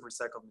the use of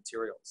recycled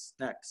materials?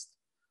 Next.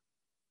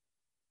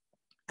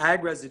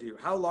 Ag residue.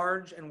 How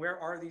large and where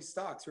are these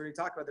stocks? We already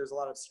talked about there's a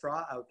lot of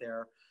straw out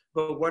there,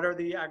 but what are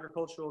the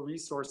agricultural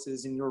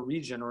resources in your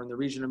region or in the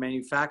region of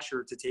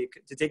manufacture to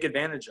take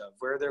advantage of?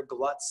 Where are there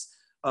gluts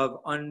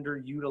of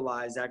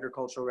underutilized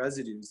agricultural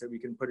residues that we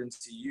can put into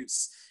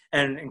use?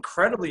 And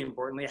incredibly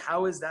importantly,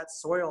 how is that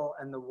soil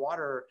and the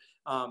water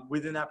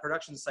within that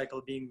production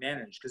cycle being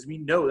managed? Because we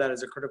know that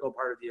is a critical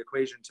part of the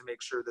equation to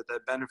make sure that the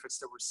benefits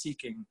that we're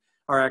seeking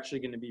are actually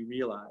going to be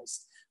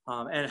realized.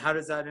 And how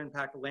does that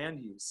impact land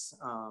use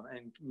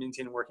and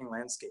maintaining working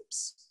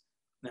landscapes?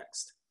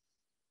 Next.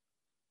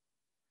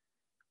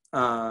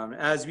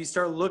 As we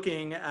start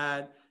looking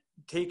at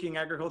taking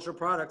agricultural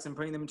products and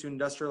putting them into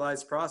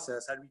industrialized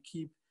process, how do we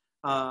keep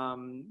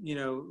you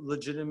know,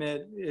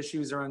 legitimate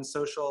issues around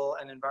social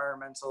and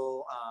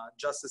environmental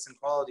justice and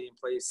quality in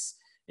place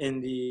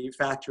in the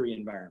factory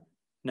environment?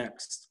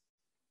 Next.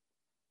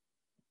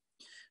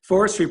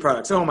 Forestry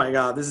products. Oh my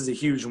God, this is a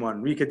huge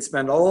one. We could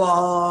spend a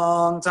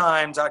long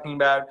time talking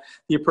about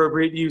the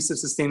appropriate use of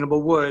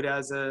sustainable wood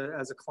as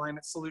a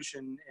climate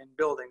solution in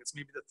building. It's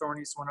maybe the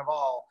thorniest one of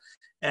all.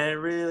 And it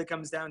really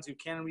comes down to,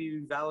 can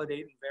we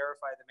validate and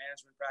verify the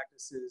management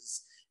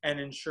practices and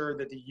ensure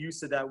that the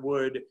use of that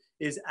wood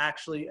is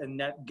actually a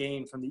net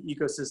gain from the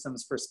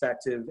ecosystem's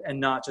perspective and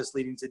not just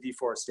leading to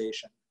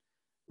deforestation?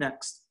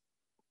 Next.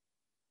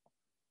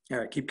 All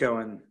right, keep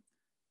going.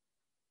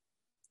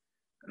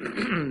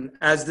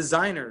 As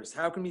designers,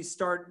 how can we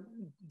start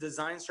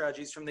design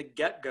strategies from the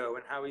get-go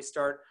and how we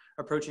start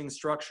approaching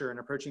structure and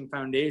approaching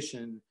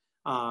foundation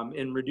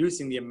in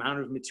reducing the amount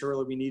of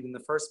material we need in the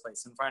first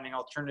place and finding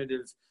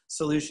alternative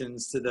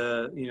solutions to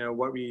the, you know,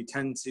 what we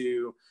tend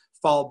to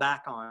fall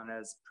back on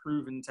as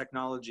proven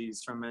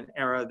technologies from an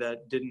era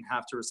that didn't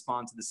have to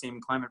respond to the same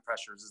climate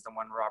pressures as the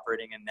one we're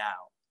operating in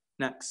now.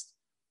 Next.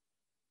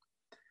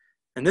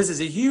 And this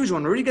is a huge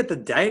one. Where do you get the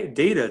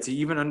data to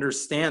even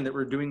understand that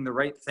we're doing the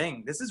right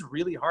thing? This is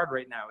really hard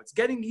right now. It's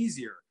getting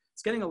easier.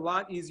 It's getting a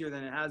lot easier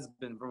than it has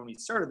been from when we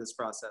started this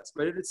process,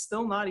 but it's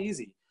still not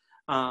easy.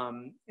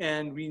 And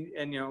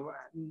you know,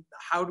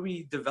 how do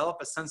we develop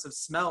a sense of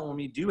smell when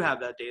we do have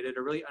that data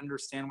to really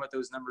understand what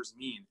those numbers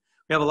mean?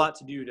 We have a lot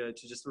to do to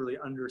just really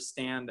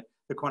understand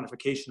the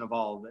quantification of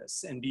all of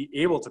this and be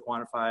able to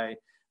quantify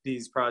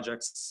these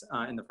projects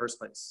in the first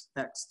place.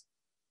 Next.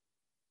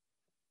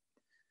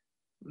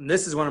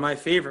 This is one of my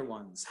favorite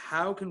ones.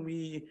 How can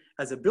we,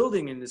 as a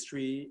building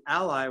industry,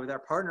 ally with our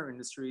partner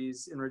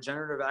industries in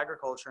regenerative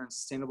agriculture and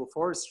sustainable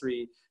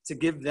forestry to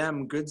give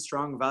them good,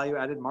 strong,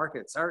 value-added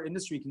markets? Our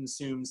industry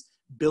consumes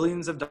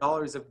billions of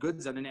dollars of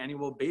goods on an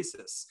annual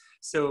basis.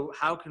 So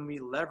how can we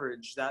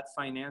leverage that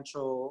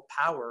financial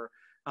power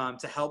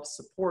to help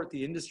support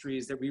the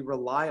industries that we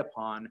rely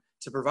upon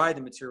to provide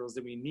the materials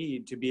that we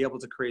need to be able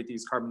to create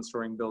these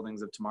carbon-storing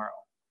buildings of tomorrow?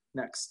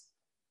 Next.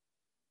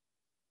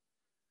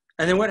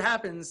 And then what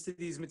happens to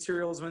these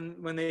materials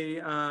when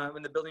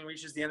the building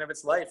reaches the end of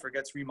its life or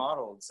gets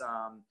remodeled?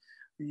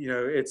 You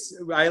know,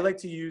 I like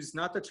to use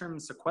not the term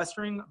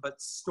sequestering,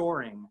 but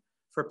storing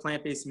for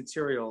plant-based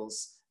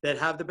materials that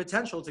have the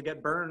potential to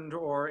get burned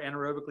or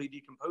anaerobically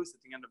decomposed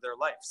at the end of their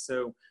life.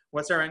 So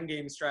what's our end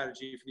game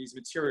strategy for these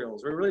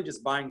materials? We're really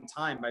just buying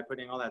time by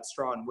putting all that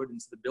straw and wood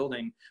into the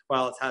building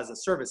while it has a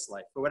service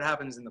life. But what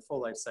happens in the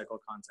full life cycle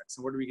context?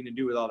 And what are we going to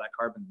do with all that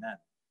carbon then?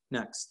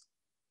 Next.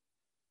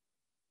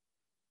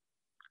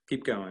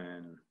 Keep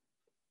going.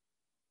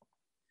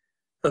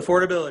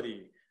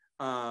 Affordability.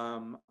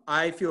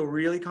 I feel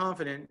really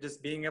confident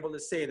just being able to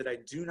say that I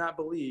do not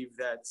believe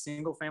that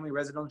single family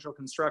residential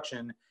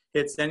construction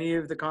hits any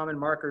of the common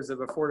markers of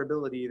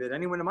affordability that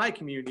anyone in my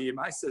community, in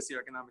my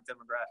socioeconomic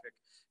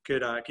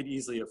demographic could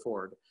easily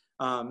afford.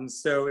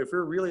 So if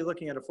we're really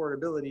looking at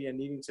affordability and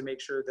needing to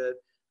make sure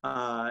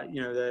that, you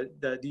know,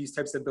 that these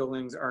types of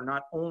buildings are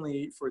not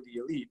only for the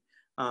elite,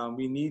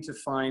 we need to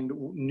find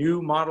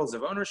new models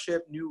of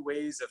ownership, new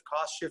ways of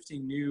cost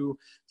shifting, new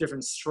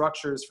different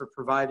structures for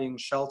providing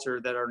shelter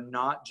that are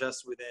not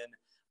just within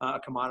a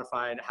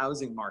commodified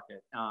housing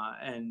market,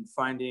 and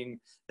finding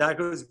that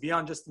goes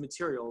beyond just the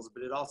materials,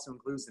 but it also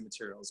includes the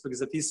materials,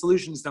 because if these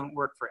solutions don't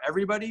work for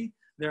everybody,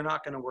 they're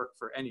not going to work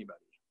for anybody.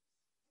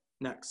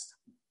 Next.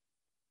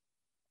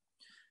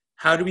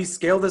 How do we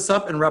scale this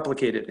up and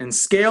replicate it? And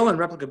scale and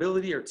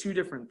replicability are two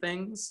different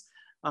things,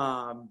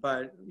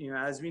 but you know,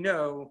 as we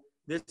know,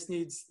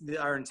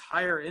 our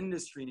entire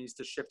industry needs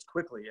to shift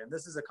quickly. And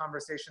this is a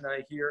conversation that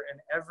I hear in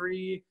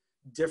every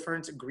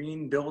different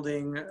green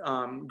building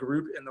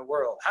group in the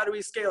world. How do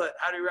we scale it?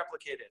 How do we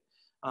replicate it?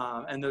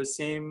 And those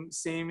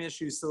same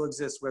issues still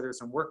exist, whether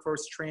it's in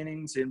workforce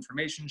training, to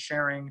information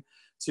sharing,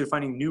 to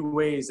finding new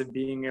ways of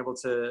being able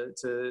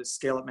to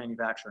scale up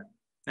manufacturing.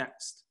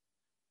 Next.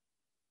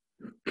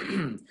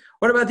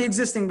 What about the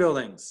existing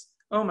buildings?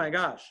 Oh my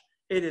gosh,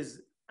 it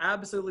is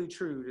absolutely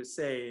true to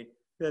say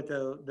that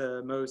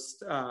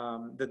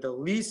the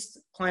least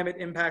climate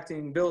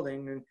impacting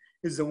building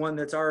is the one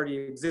that's already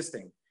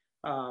existing.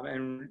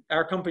 And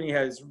our company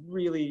has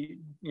really,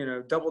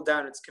 doubled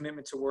down its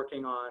commitment to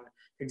working on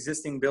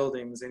existing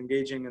buildings,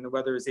 engaging in the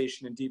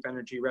weatherization and deep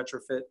energy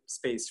retrofit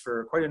space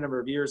for quite a number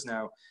of years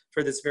now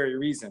for this very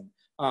reason.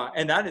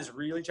 And that is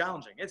really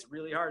challenging. It's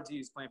really hard to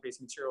use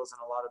plant-based materials in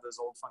a lot of those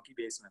old funky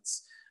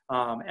basements.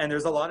 And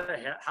there's a lot of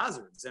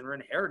hazards, and we're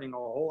inheriting a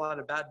whole lot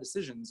of bad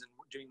decisions in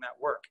doing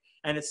that work.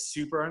 And it's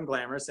super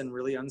unglamorous and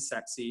really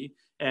unsexy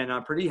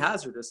and pretty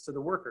hazardous to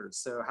the workers.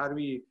 So how do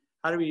we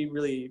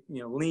really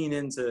lean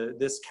into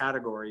this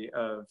category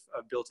of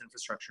built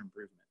infrastructure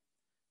improvement?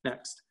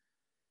 Next.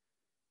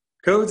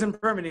 Codes and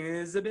permitting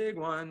is a big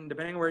one,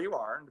 depending on where you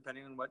are and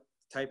depending on what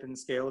type and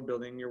scale of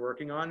building you're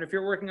working on. If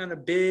you're working on a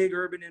big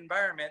urban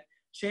environment,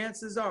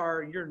 chances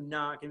are you're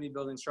not going to be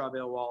building straw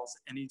bale walls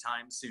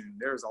anytime soon.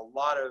 There's a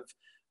lot of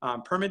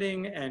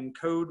permitting and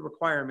code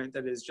requirement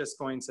that is just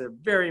going to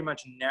very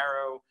much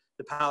narrow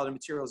the palette of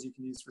materials you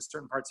can use for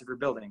certain parts of your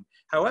building.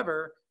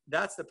 However,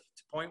 that's the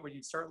point where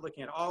you start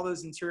looking at all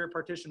those interior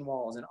partition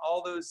walls and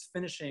all those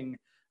finishing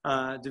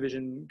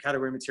division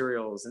category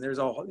materials. And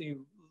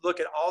you look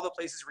at all the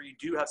places where you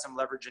do have some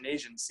leverage and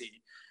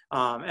agency.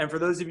 And for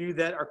those of you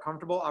that are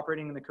comfortable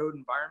operating in the code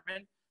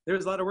environment,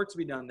 there's a lot of work to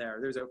be done there.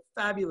 There's a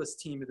fabulous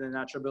team in the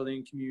natural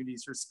building community,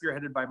 sort of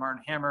spearheaded by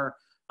Martin Hammer.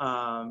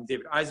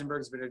 David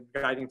Eisenberg's been a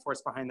guiding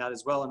force behind that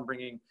as well, and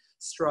bringing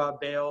straw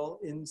bale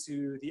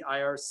into the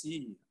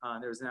IRC.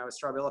 There's now a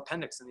straw bale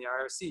appendix in the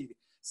IRC.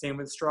 Same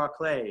with straw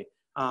clay.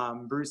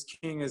 Bruce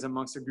King is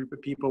amongst a group of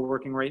people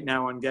working right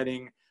now on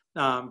getting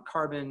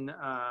carbon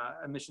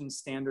emission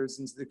standards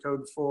into the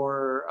code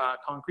for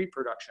concrete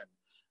production.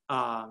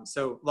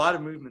 So a lot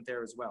of movement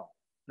there as well.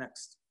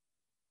 Next.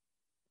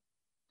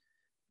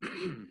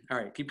 All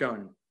right, keep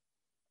going.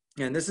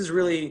 And this is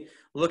really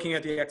looking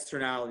at the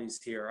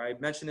externalities here. I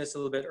mentioned this a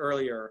little bit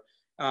earlier.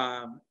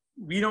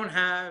 We don't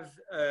have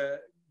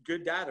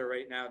good data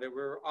right now that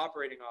we're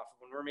operating off of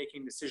when we're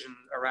making decisions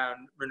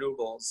around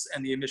renewables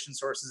and the emission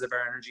sources of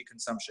our energy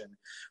consumption.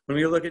 When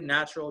we look at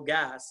natural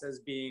gas as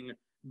being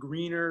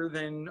greener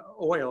than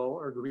oil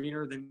or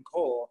greener than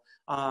coal,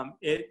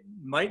 it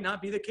might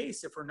not be the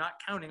case if we're not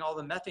counting all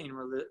the methane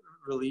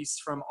release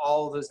from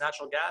all of those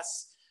natural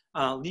gas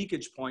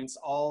leakage points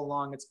all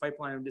along its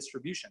pipeline of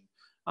distribution.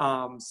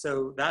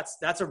 So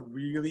that's a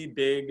really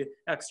big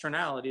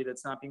externality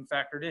that's not being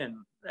factored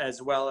in,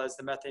 as well as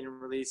the methane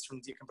release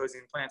from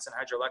decomposing plants and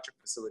hydroelectric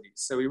facilities.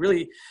 So we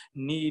really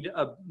need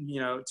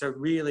to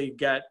really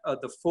get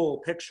the full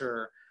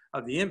picture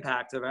of the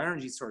impact of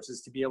energy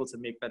sources to be able to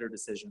make better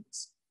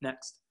decisions.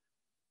 Next.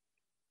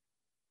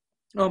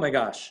 Oh my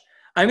gosh.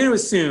 I'm going to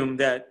assume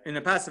that in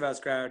the Passive House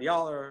crowd,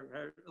 y'all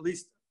are at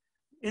least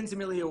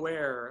intimately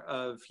aware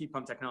of heat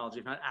pump technology,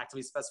 if not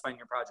actively specifying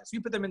your projects. We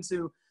put them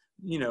into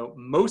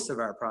most of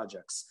our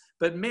projects.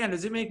 But man,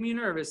 does it make me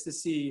nervous to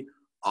see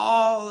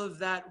all of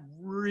that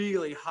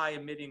really high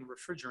emitting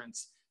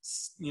refrigerants,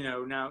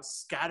 now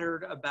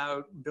scattered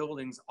about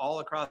buildings all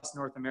across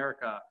North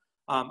America.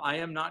 I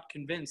am not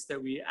convinced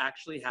that we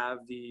actually have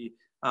the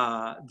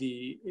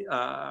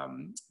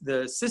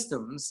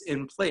systems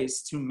in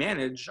place to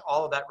manage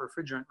all of that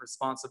refrigerant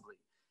responsibly.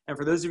 And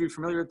for those of you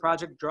familiar with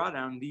Project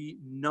Drawdown, the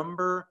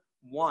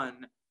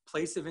 #1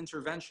 place of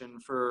intervention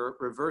for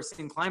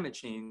reversing climate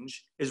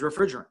change is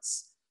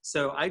refrigerants.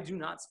 So I do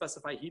not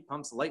specify heat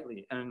pumps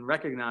lightly, and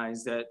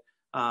recognize that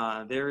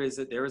there is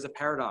a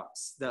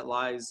paradox that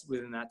lies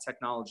within that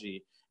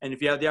technology. And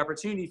if you have the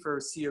opportunity for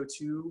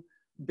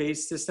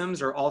CO2-based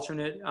systems or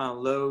alternate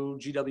low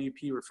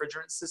GWP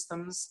refrigerant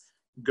systems,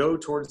 go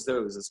towards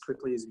those as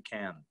quickly as you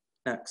can.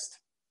 Next.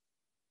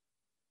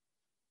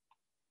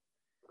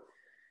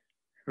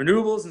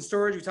 Renewables and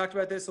storage, we talked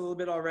about this a little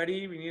bit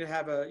already. We need to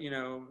have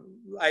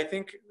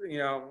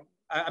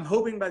I'm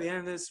hoping by the end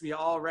of this, we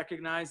all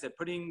recognize that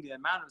putting the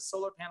amount of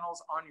solar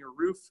panels on your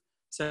roof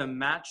to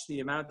match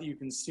the amount that you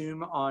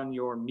consume on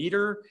your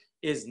meter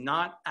is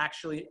not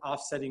actually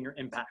offsetting your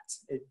impact.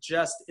 It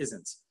just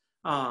isn't.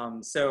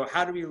 So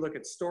how do we look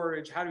at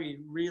storage? How do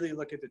we really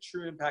look at the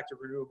true impact of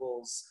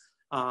renewables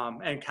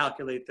and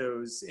calculate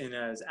those in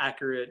as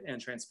accurate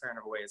and transparent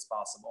of a way as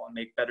possible and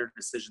make better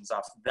decisions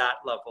off that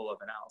level of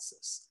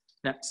analysis?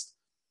 Next.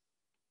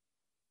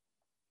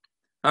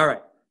 All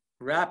right,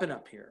 wrapping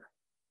up here.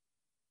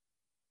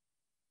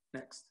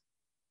 Next.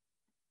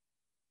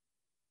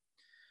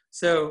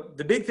 So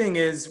the big thing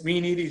is we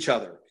need each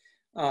other.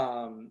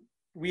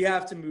 We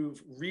have to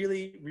move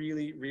really,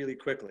 really, really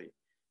quickly,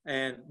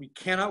 and we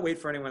cannot wait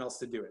for anyone else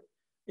to do it.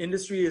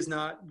 industry is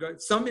not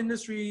good. Some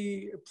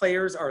industry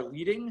players are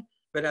leading,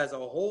 but as a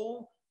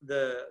whole,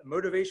 the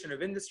motivation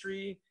of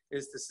industry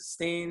is to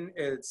sustain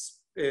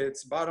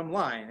its bottom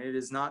line. It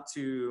is not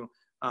to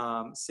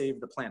save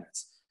the planet.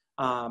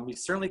 We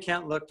certainly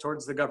can't look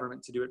towards the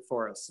government to do it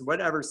for us,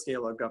 whatever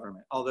scale of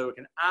government, although it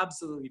can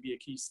absolutely be a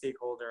key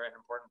stakeholder and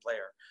important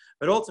player.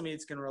 But ultimately,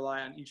 it's going to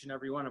rely on each and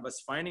every one of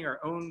us finding our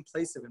own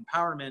place of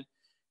empowerment.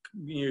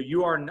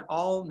 You are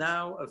all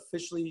now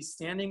officially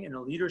standing in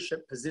a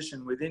leadership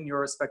position within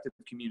your respective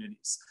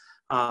communities.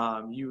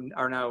 You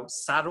are now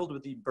saddled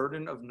with the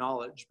burden of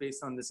knowledge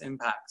based on this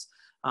impact.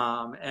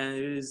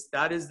 And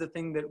that is the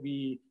thing that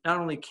we not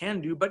only can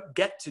do, but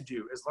get to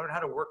do, is learn how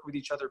to work with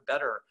each other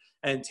better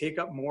and take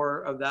up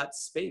more of that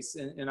space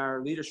in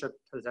our leadership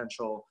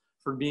potential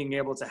for being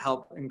able to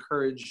help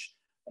encourage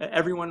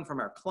everyone from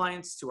our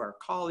clients to our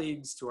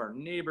colleagues, to our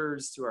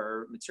neighbors, to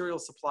our material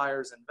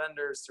suppliers and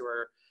vendors, to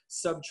our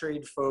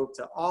sub-trade folk,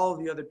 to all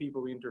the other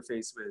people we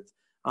interface with,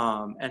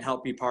 and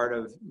help be part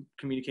of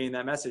communicating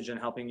that message and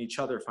helping each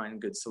other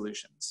find good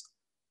solutions.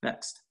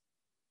 Next.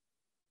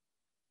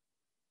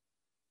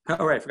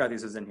 Oh, right, I forgot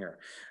this was in here.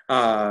 We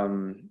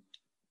can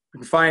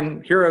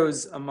find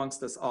heroes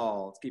amongst us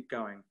all. Let's keep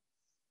going.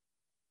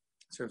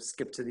 Sort of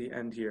skip to the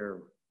end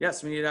here.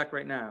 Yes, we need to act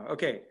right now.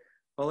 Okay,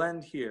 we'll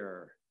end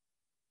here.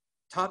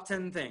 Top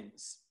 10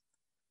 things.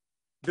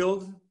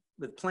 Build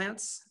with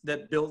plants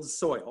that build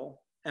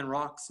soil and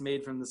rocks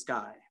made from the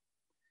sky.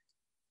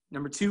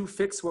 Number 2,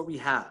 fix what we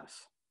have.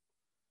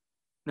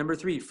 Number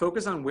 3,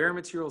 focus on where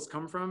materials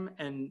come from,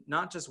 and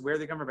not just where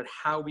they come from, but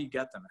how we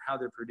get them, how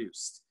they're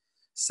produced.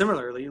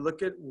 Similarly,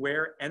 look at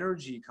where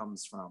energy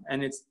comes from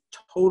and its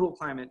total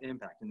climate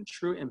impact and the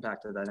true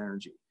impact of that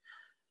energy.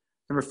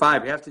 Number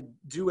 5, we have to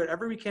do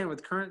whatever we can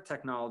with current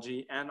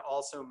technology and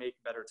also make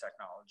better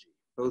technology,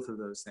 both of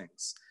those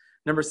things.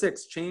 Number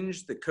 6,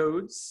 change the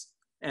codes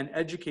and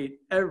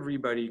educate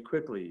everybody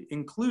quickly,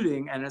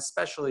 including and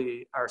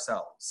especially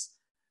ourselves.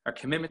 Our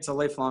commitment to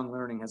lifelong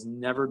learning has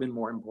never been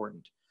more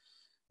important.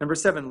 Number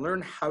 7,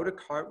 learn how to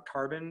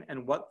carbon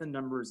and what the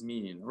numbers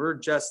mean. We're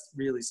just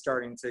really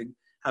starting to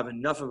have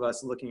enough of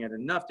us looking at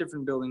enough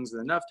different buildings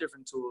with enough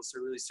different tools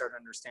to really start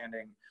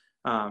understanding,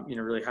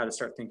 really how to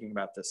start thinking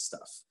about this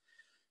stuff.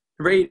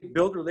 Number 8,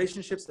 build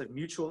relationships of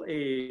mutual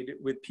aid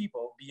with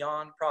people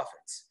beyond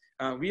profits.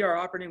 We are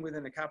operating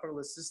within a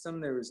capitalist system.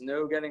 There is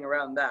no getting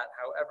around that.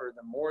 However,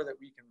 the more that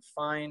we can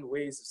find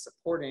ways of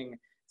supporting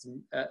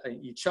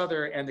each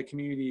other and the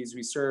communities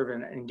we serve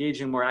and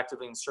engaging more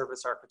actively in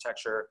service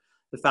architecture,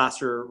 the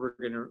faster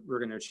we're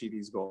gonna achieve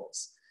these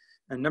goals.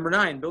 And number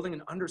 9, building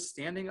an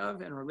understanding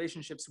of and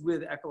relationships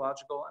with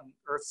ecological and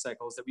earth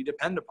cycles that we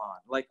depend upon,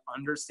 like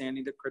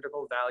understanding the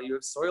critical value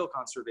of soil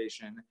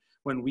conservation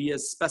when we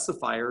as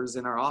specifiers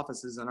in our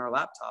offices and our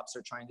laptops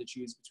are trying to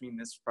choose between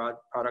this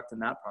product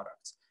and that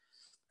product.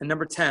 And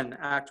number 10,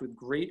 act with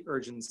great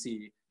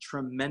urgency,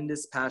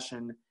 tremendous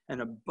passion,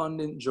 and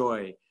abundant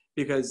joy,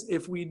 because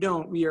if we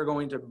don't, we are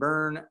going to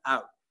burn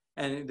out.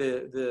 And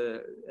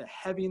the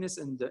heaviness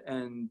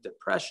and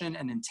depression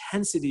and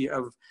intensity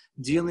of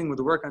dealing with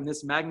work on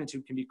this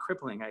magnitude can be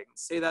crippling. I can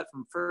say that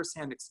from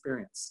firsthand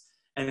experience.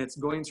 And it's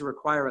going to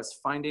require us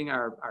finding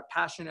our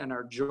passion and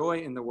our joy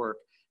in the work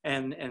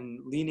and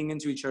leaning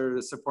into each other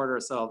to support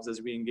ourselves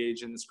as we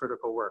engage in this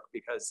critical work,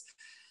 because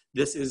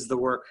this is the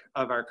work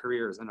of our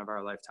careers and of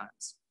our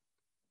lifetimes.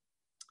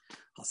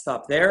 I'll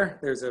stop there.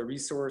 There's a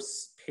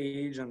resource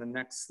page on the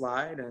next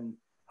slide, and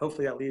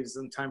hopefully that leaves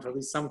some time for at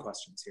least some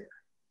questions here.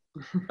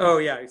 Oh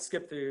yeah, I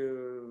skipped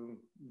through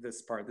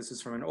this part. This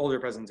is from an older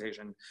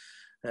presentation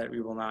that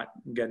we will not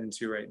get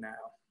into right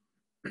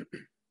now.